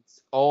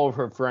means all of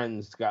her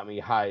friends got me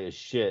high as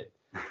shit.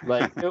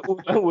 Like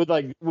with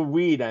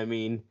weed, I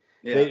mean.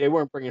 Yeah. They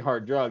weren't bringing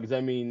hard drugs.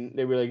 I mean,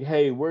 they were like,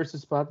 "Hey, where's the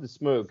spot to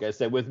smoke?" I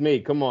said, "With me.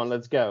 Come on,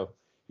 let's go.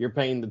 You're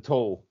paying the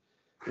toll."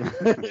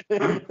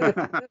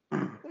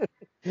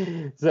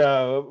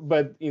 So,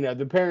 but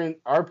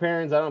our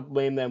parents, I don't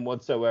blame them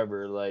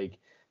whatsoever. Like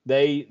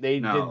they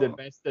did the No.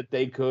 best that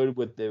they could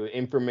with the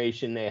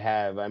information they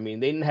have. I mean,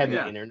 they didn't have the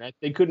Yeah. internet.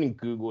 They couldn't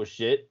Google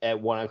shit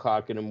at 1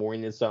 o'clock in the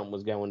morning if something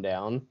was going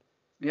down.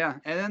 Yeah.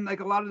 And then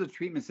like a lot of the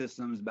treatment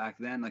systems back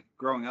then, like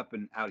growing up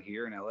out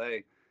here in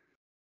LA,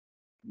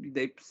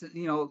 they,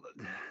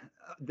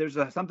 there's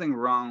something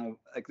wrong.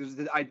 Like there's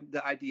the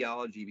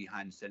ideology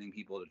behind sending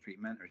people to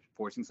treatment or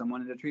forcing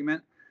someone into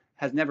treatment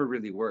has never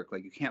really worked.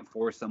 Like you can't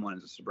force someone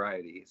into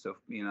sobriety. So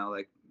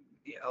like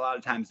a lot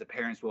of times the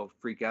parents will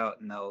freak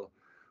out and they'll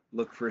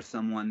look for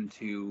someone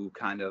to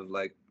kind of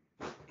like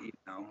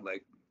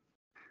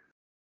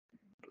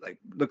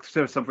look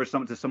to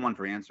someone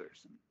for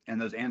answers, and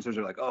those answers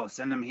are like, oh,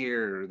 send them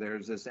here.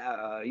 There's this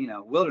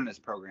wilderness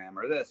program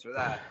or this or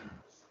that.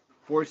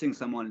 Forcing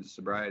someone into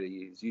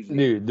sobriety is usually,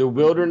 dude, the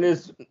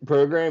wilderness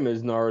program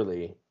is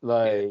gnarly.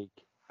 Like,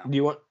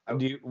 yeah.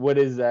 What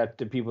is that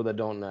to people that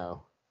don't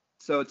know?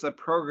 So it's a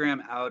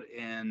program out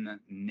in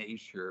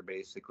nature,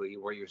 basically,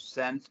 where you're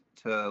sent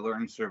to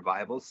learn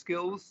survival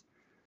skills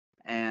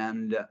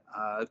and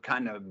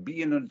kind of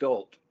be an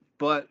adult.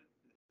 But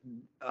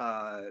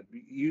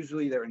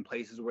usually they're in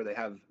places where they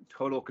have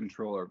total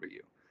control over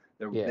you.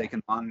 They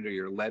can monitor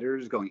your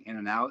letters going in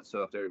and out.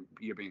 So if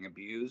you're being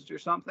abused or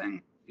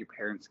something, your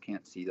parents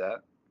can't see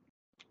that.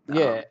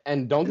 Yeah,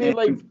 and don't they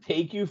like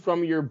take you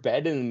from your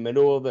bed in the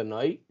middle of the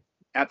night?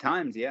 At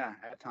times, yeah.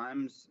 At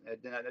times,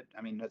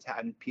 I mean, that's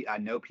happened. I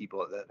know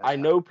people I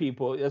know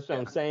people. That's what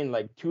I'm saying.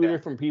 Like two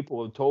different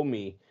people have told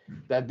me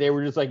that they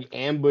were just like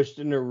ambushed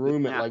in a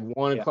room at like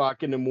 1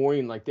 o'clock in the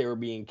morning, like they were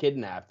being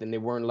kidnapped, and they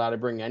weren't allowed to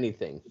bring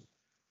anything.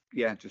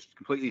 Yeah, just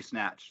completely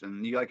snatched,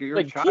 and you're like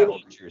a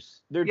child.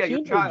 Teenagers. They're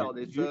teenagers. You're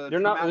a child. They're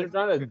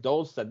not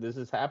adults that this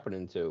is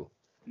happening to.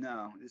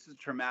 No, this is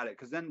traumatic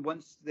because then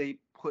once they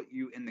put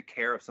you in the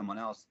care of someone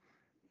else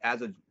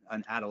as an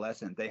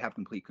adolescent, they have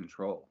complete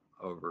control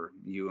over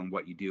you and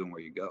what you do and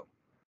where you go.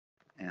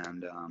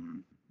 And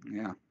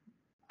yeah,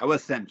 I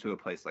was sent to a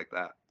place like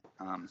that.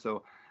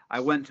 So I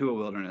went to a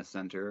wilderness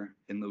center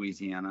in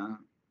Louisiana,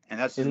 and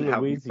that's in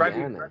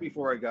Louisiana. Right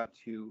before I got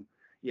to,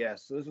 yeah.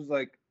 So this was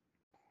like,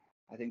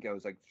 I think I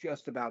was like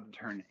just about to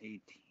turn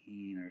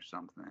 18 or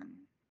something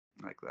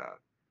like that,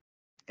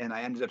 and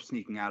I ended up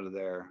sneaking out of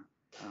there.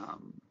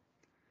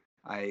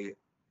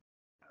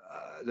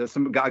 There's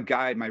some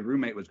guy, my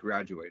roommate was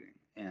graduating,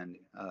 and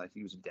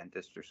he was a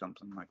dentist or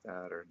something like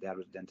that, or dad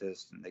was a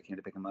dentist, and they came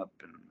to pick him up,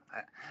 and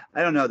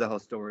I don't know the whole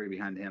story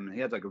behind him, and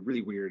he had like a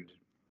really weird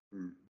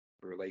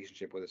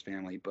relationship with his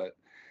family, but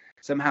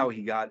somehow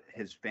he got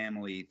his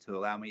family to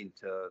allow me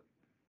to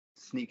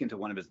sneak into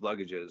one of his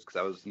luggages because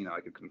I was,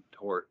 I could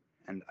contort,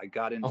 and I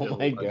got into oh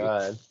my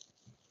god.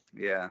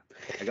 Yeah,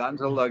 I got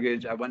into the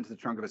luggage. I went to the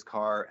trunk of his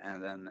car,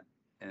 and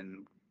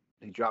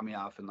he dropped me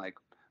off in like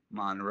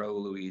Monroe,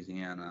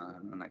 Louisiana,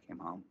 and then I came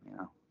home.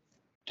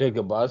 Took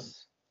a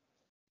bus?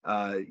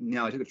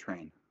 No, I took a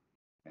train.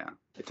 Yeah,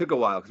 it took a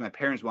while because my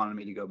parents wanted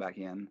me to go back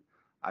in.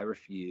 I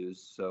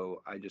refused,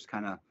 so I just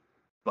kind of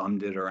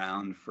bummed it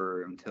around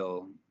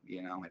until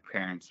my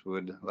parents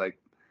would like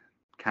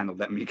kind of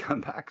let me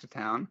come back to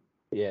town.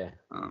 Yeah.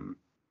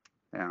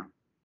 Yeah.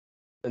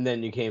 And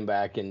then you came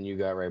back and you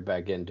got right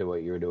back into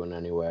what you were doing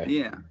anyway.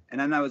 Yeah. And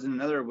then I was in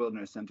another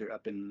wilderness center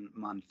up in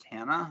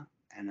Montana.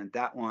 And at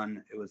that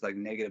one, it was like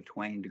negative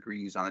 20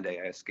 degrees on the day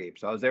I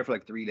escaped. So I was there for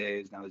like 3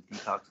 days and I was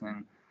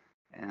detoxing.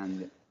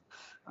 And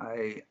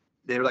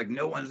they were like,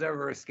 no one's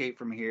ever escaped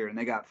from here. And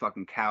they got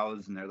fucking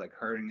cows and they're like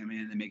herding them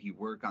in. They make you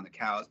work on the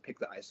cows, pick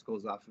the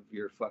icicles off of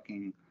your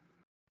fucking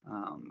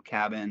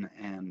cabin.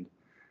 And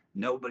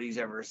nobody's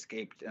ever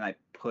escaped. And I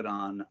put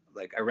on,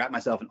 like, I wrapped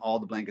myself in all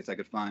the blankets I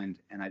could find,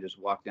 and I just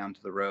walked down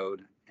to the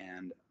road,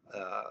 and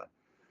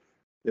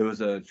there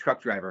was a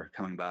truck driver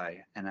coming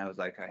by, and I was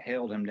like, I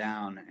hailed him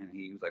down, and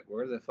he was like,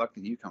 "Where the fuck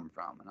did you come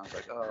from?" And I was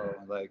like, "Oh,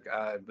 like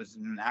I was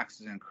in an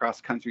accident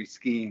cross country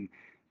skiing,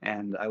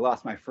 and I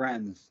lost my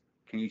friends.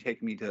 Can you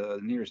take me to the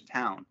nearest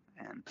town?"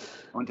 And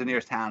I went to the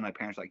nearest town. My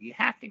parents were like, "You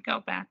have to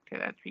go back to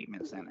that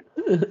treatment center."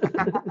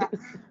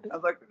 I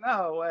was like,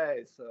 "No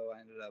way!" So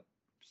I ended up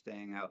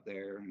staying out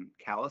there in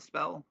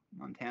Kalispell,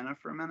 Montana,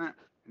 for a minute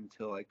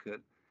until I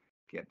could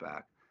get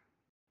back.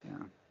 Yeah.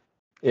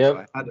 So I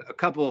Yep. had a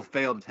couple of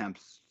failed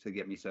attempts to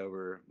get me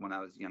sober when I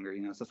was younger,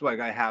 you know. So that's why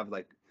I have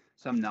like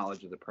some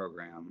knowledge of the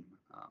program.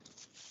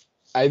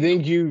 I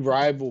think you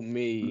rival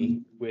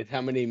me with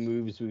how many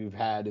moves we've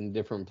had in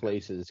different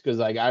places. Because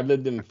like I've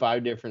lived in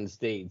 5 different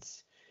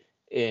states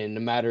in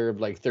a matter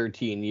of like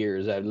 13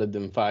 years. I've lived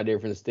in 5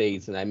 different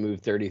states and I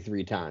moved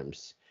 33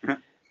 times.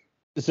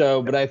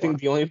 So, but I think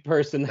the only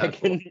person that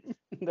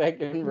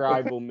can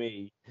rival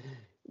me.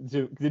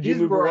 So, did you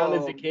These move were around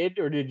as a all kid,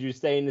 or did you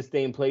stay in the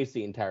same place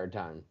the entire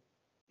time?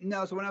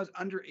 no. So when I was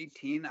under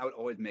 18, I would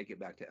always make it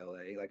back to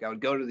LA. Like I would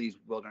go to these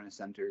wilderness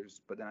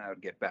centers, but then I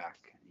would get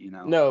back. You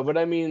know. No, but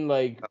I mean,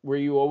 like, were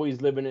you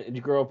always living? Did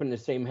you grow up in the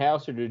same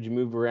house, or did you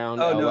move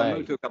around Oh no, I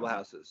moved LA? to a couple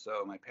houses.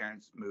 So my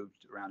parents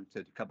moved around to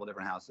a couple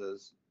different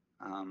houses.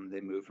 They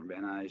moved from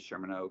Van Nuys,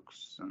 Sherman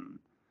Oaks, and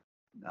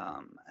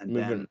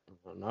then Moving,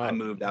 oh, I no,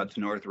 moved out to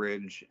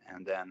Northridge,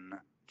 and then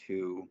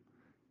to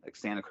like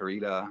Santa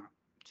Clarita,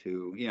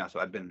 to so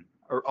I've been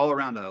all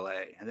around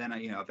LA, and then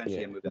eventually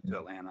I yeah. moved up to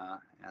Atlanta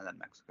and then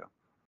Mexico.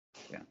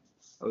 Yeah,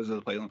 those are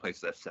the only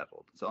places I've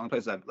settled. It's the only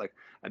places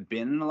I've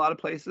been in a lot of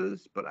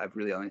places, but I've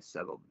really only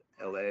settled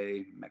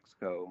LA,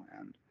 Mexico,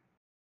 and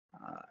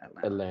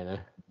Atlanta.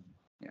 Atlanta.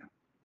 Yeah,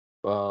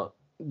 Well,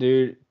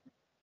 dude,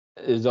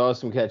 it's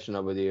awesome catching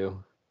up with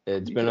you.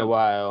 It's you been a too.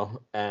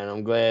 while, and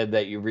I'm glad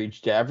that you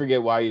reached out. I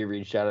forget why you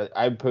reached out.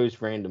 I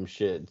post random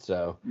shit,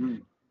 so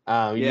Mm.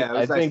 you. Yeah, it I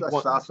was. I think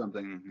saw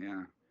something.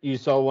 Yeah, you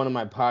saw one of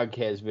my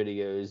podcast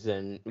videos,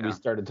 and we yeah.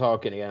 started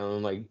talking again.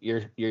 I'm like,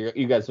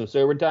 you got some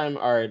sober time?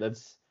 All right,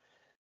 let's.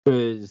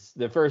 Because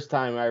the first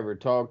time I ever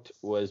talked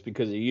was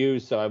because of you,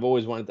 so I've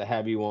always wanted to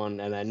have you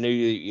on, and I knew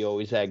you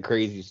always had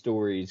crazy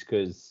stories.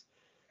 Because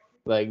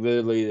like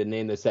literally, the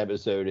name of this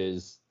episode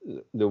is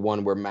the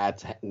one where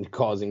Matt's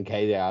causing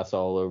chaos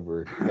all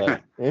over.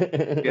 Like,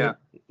 Yeah.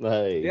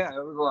 like Yeah,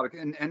 it was a lot of,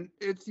 and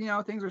it's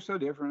things are so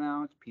different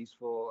now. It's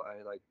peaceful.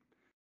 I like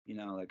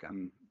like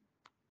I'm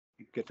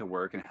get to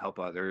work and help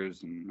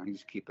others, and I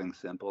just keep things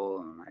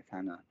simple. And I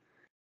kind of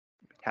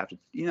have to,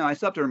 I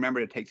still have to remember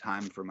to take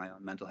time for my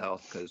own mental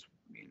health because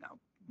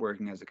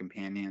working as a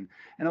companion,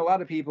 and a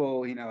lot of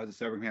people, as a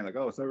sober companion, like,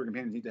 oh, sober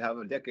companions need to have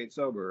a decade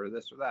sober or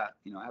this or that.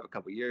 I have a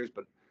couple years,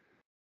 but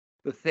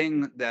the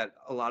thing that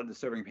a lot of the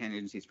sober companion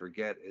agencies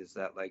forget is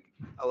that like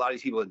a lot of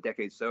these people a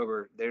decade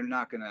sober, they're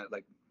not gonna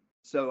like.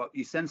 So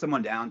you send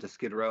someone down to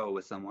Skid Row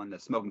with someone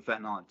that's smoking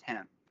fentanyl in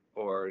 10th,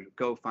 or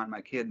go find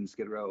my kid in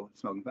Skid Row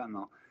smoking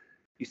fentanyl.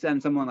 You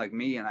send someone like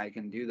me and I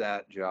can do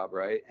that job,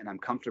 right? And I'm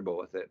comfortable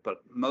with it.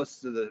 But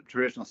most of the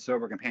traditional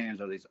sober companions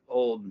are these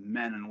old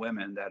men and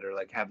women that are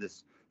like have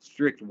this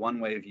strict one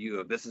way view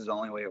of this is the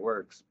only way it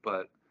works.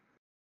 But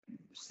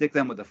stick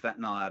them with a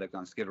fentanyl addict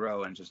on Skid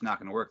Row and it's just not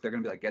going to work. They're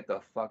going to be like, get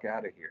the fuck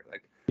out of here.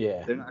 Like,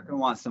 yeah, they're not going to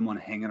want someone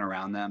hanging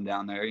around them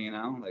down there,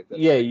 Like,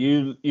 yeah. that's,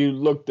 You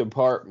looked the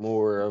part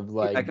more of I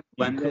like can you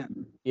blend could.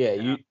 in.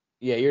 Yeah,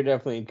 Yeah. you're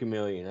definitely a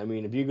chameleon. I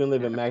mean, if you can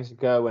live Yeah. in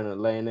Mexico and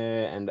Atlanta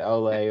and Yeah.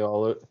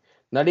 LA,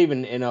 not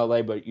even in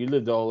LA, but you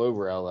lived all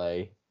over LA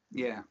Yeah.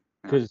 Yeah.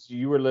 because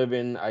you were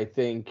living, I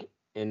think,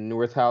 in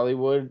North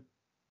Hollywood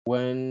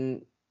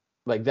when,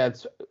 like,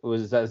 does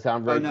that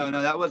sound Oh, right? no,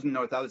 no, that wasn't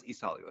North. That was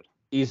East Hollywood.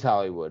 East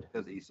Hollywood.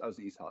 That was East. I was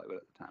in East Hollywood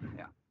at the time.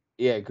 Yeah.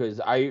 Yeah, because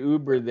I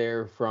Ubered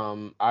there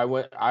from I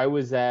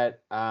was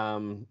at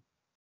what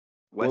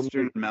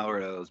Western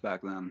Melrose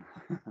back then.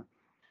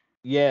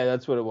 yeah,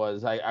 that's what it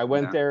was. I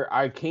went Yeah. there.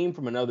 I came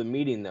from another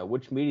meeting though.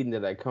 Which meeting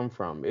did I come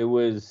from? It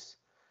was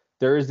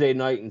Thursday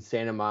night in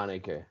Santa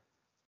Monica,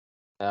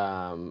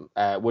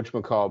 at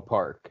whatchamacallit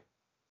Park.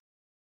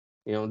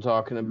 You know what I'm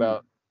talking Mhm.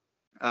 about?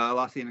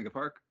 La Cienega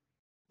Park.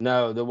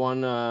 No, the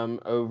one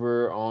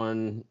over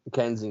on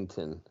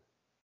Kensington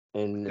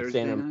in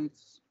Thursday Santa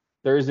nights.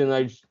 Thursday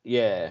night.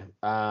 Yeah.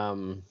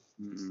 Mm-mm.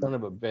 Son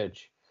of a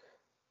bitch.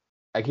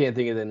 I can't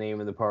think of the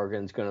name of the park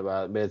and it's gonna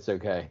about, but it's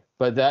okay.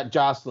 But that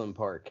Jocelyn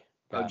Park.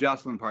 Oh, Got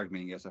Jocelyn Park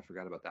meeting. Yes, I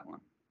forgot about that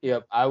one. Yeah.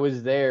 Yep, I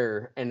was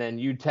there, and then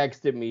you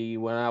texted me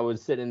when I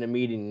was sitting in a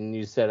meeting, and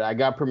you said, "I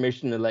got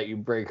permission to let you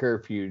break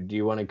curfew. Do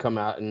you want to come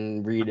out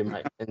and read in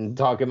my and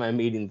talk at my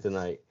meeting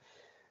tonight?"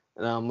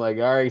 And I'm like,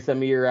 "All right, send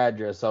me your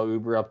address. I'll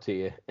Uber up to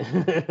Yeah.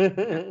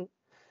 you."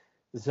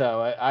 So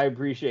I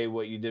appreciate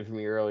what you did for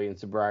me early in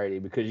sobriety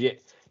because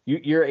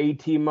you're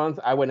 18 months.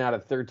 I went out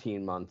at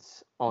 13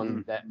 months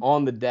Mm.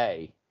 on the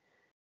day,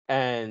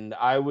 and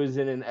I was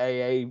in an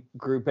AA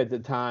group at the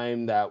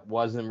time that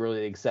wasn't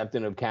really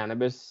accepting of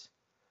cannabis,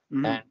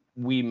 Mm-hmm. and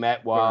we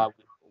met Sure.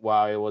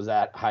 while it was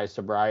at high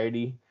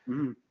sobriety.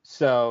 Mm-hmm.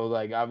 So,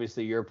 like,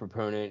 obviously, you're a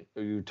proponent.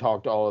 You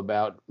talked all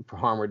about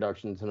harm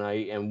reduction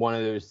tonight, and one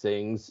of those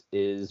things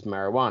is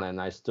marijuana,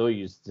 and I still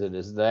use it to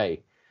this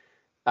day.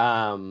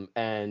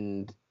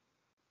 And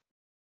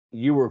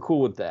you were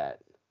cool with that,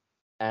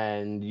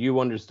 and you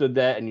understood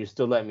that, and you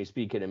still let me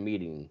speak at a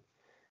meeting.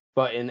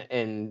 But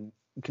in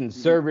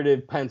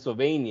conservative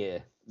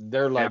Pennsylvania,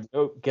 they're like,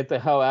 "Oh, get the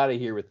hell out of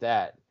here with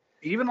that."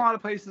 Even a lot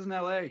of places in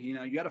LA, you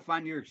know, you got to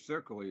find your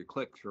circle, your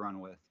clique to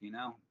run with, you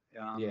know.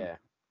 Yeah.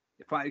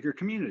 Find your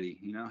community,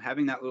 you know,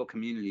 having that little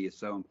community is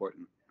so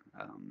important.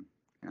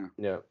 Yeah.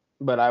 Yeah.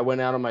 But I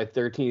went out on my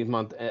 13th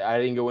month. I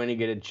didn't go in and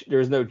get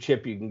there's no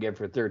chip you can get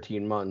for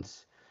 13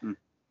 months.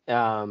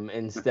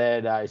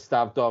 Instead, I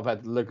stopped off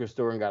at the liquor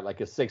store and got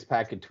like a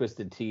 6-pack of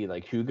Twisted Tea.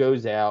 Like, who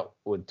goes out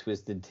with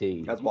Twisted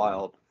Tea? That's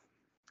wild.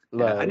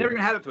 Like, yeah, I never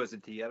even had a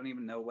Twisted Tea. I don't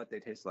even know what they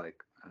taste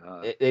like.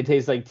 They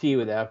taste like tea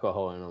with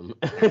alcohol in them.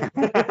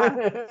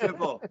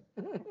 Simple.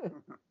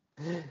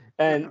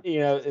 And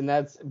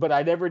but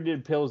I never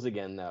did pills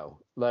again though.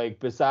 Like,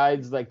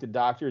 besides like the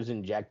doctors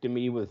injecting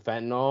me with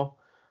fentanyl,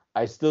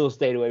 I still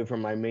stayed away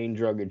from my main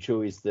drug of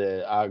choice,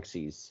 the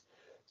oxys.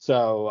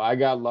 So I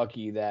got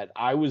lucky that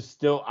I was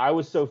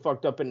so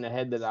fucked up in the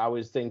head that I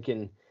was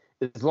thinking,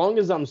 as long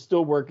as I'm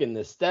still working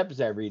the steps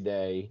every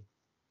day,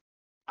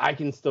 I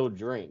can still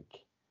drink.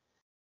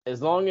 As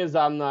long as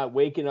I'm not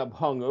waking up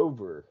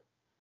hungover,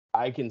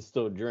 I can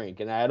still drink.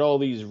 And I had all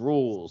these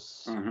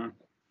rules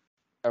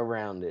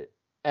around it.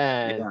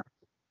 And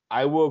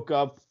I woke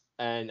up,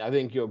 and I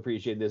think you'll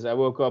appreciate this. I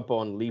woke up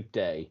on Leap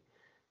Day,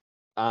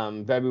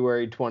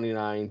 February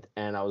 29th,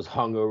 and I was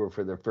hungover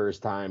for the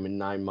first time in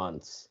 9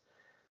 months.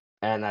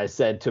 And I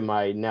said to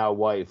my now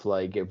wife,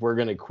 like, if we're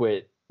going to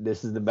quit,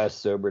 this is the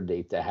best sober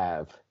date to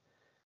have.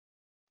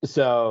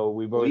 So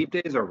we both. Leap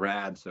Day is a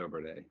rad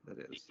sober day. That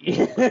is.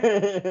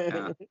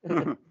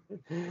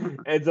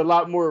 It's a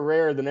lot more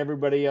rare than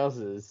everybody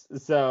else's.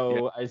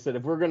 So I said,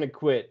 if we're going to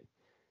quit,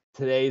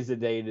 today's the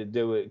day to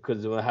do it,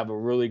 because we'll have a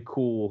really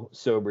cool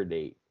sober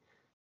date.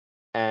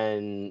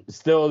 And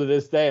still to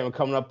this day, I'm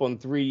coming up on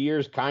 3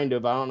 years, kind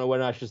of. I don't know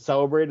when I should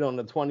celebrate it, on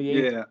the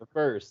 28th or the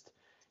 1st.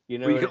 You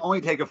know, well, you can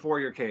only take a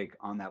 4-year cake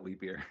on that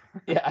leap year.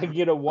 Yeah, I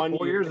get a 1 year.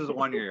 4 years is a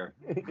 1 year.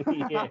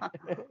 Yeah,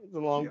 it's a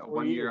long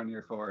 1 year on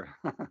year 4.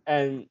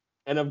 and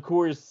of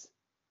course,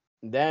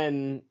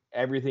 then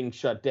everything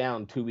shut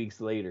down 2 weeks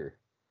later.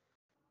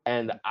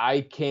 And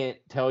I can't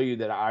tell you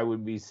that I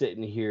would be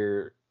sitting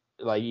here,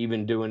 like,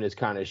 even doing this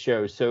kind of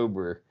show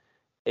sober,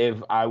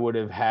 if I would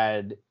have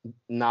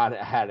not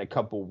had a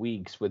couple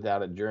weeks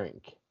without a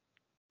drink.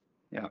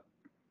 Yeah.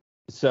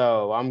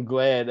 So I'm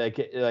glad,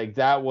 like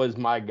that was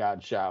my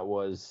God shot,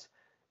 was,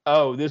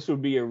 oh, this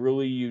would be a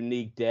really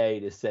unique day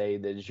to say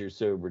that it's your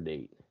sober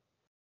date.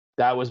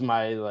 That was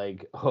my,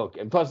 like, hook.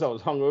 And plus I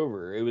was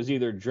hungover. It was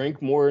either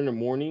drink more in the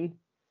morning,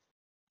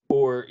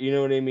 or, you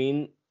know what I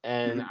mean?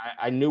 And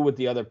I knew what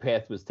the other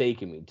path was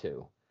taking me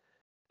to.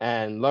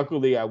 And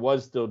luckily I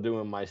was still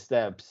doing my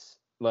steps.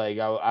 Like,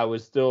 I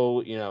was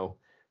still,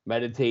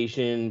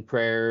 meditation,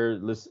 prayer,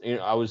 listen,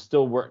 I was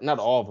still not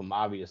all of them,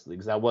 obviously,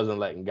 because I wasn't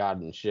letting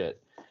God in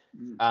shit.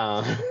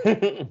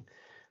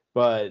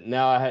 But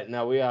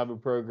now we have a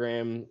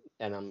program,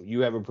 and you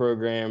have a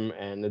program,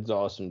 and it's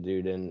awesome,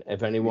 dude. And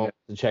if anyone wants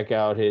to check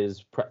out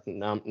his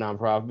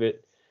nonprofit,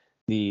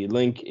 the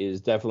link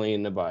is definitely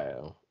in the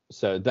bio.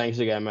 So thanks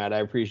again, Matt. I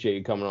appreciate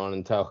you coming on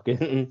and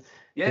talking.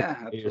 Yeah,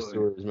 absolutely. Your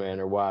stories, man,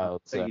 are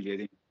wild. Thank you,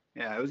 JD.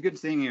 Yeah, it was good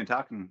seeing you and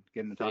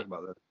getting to talk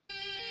about this.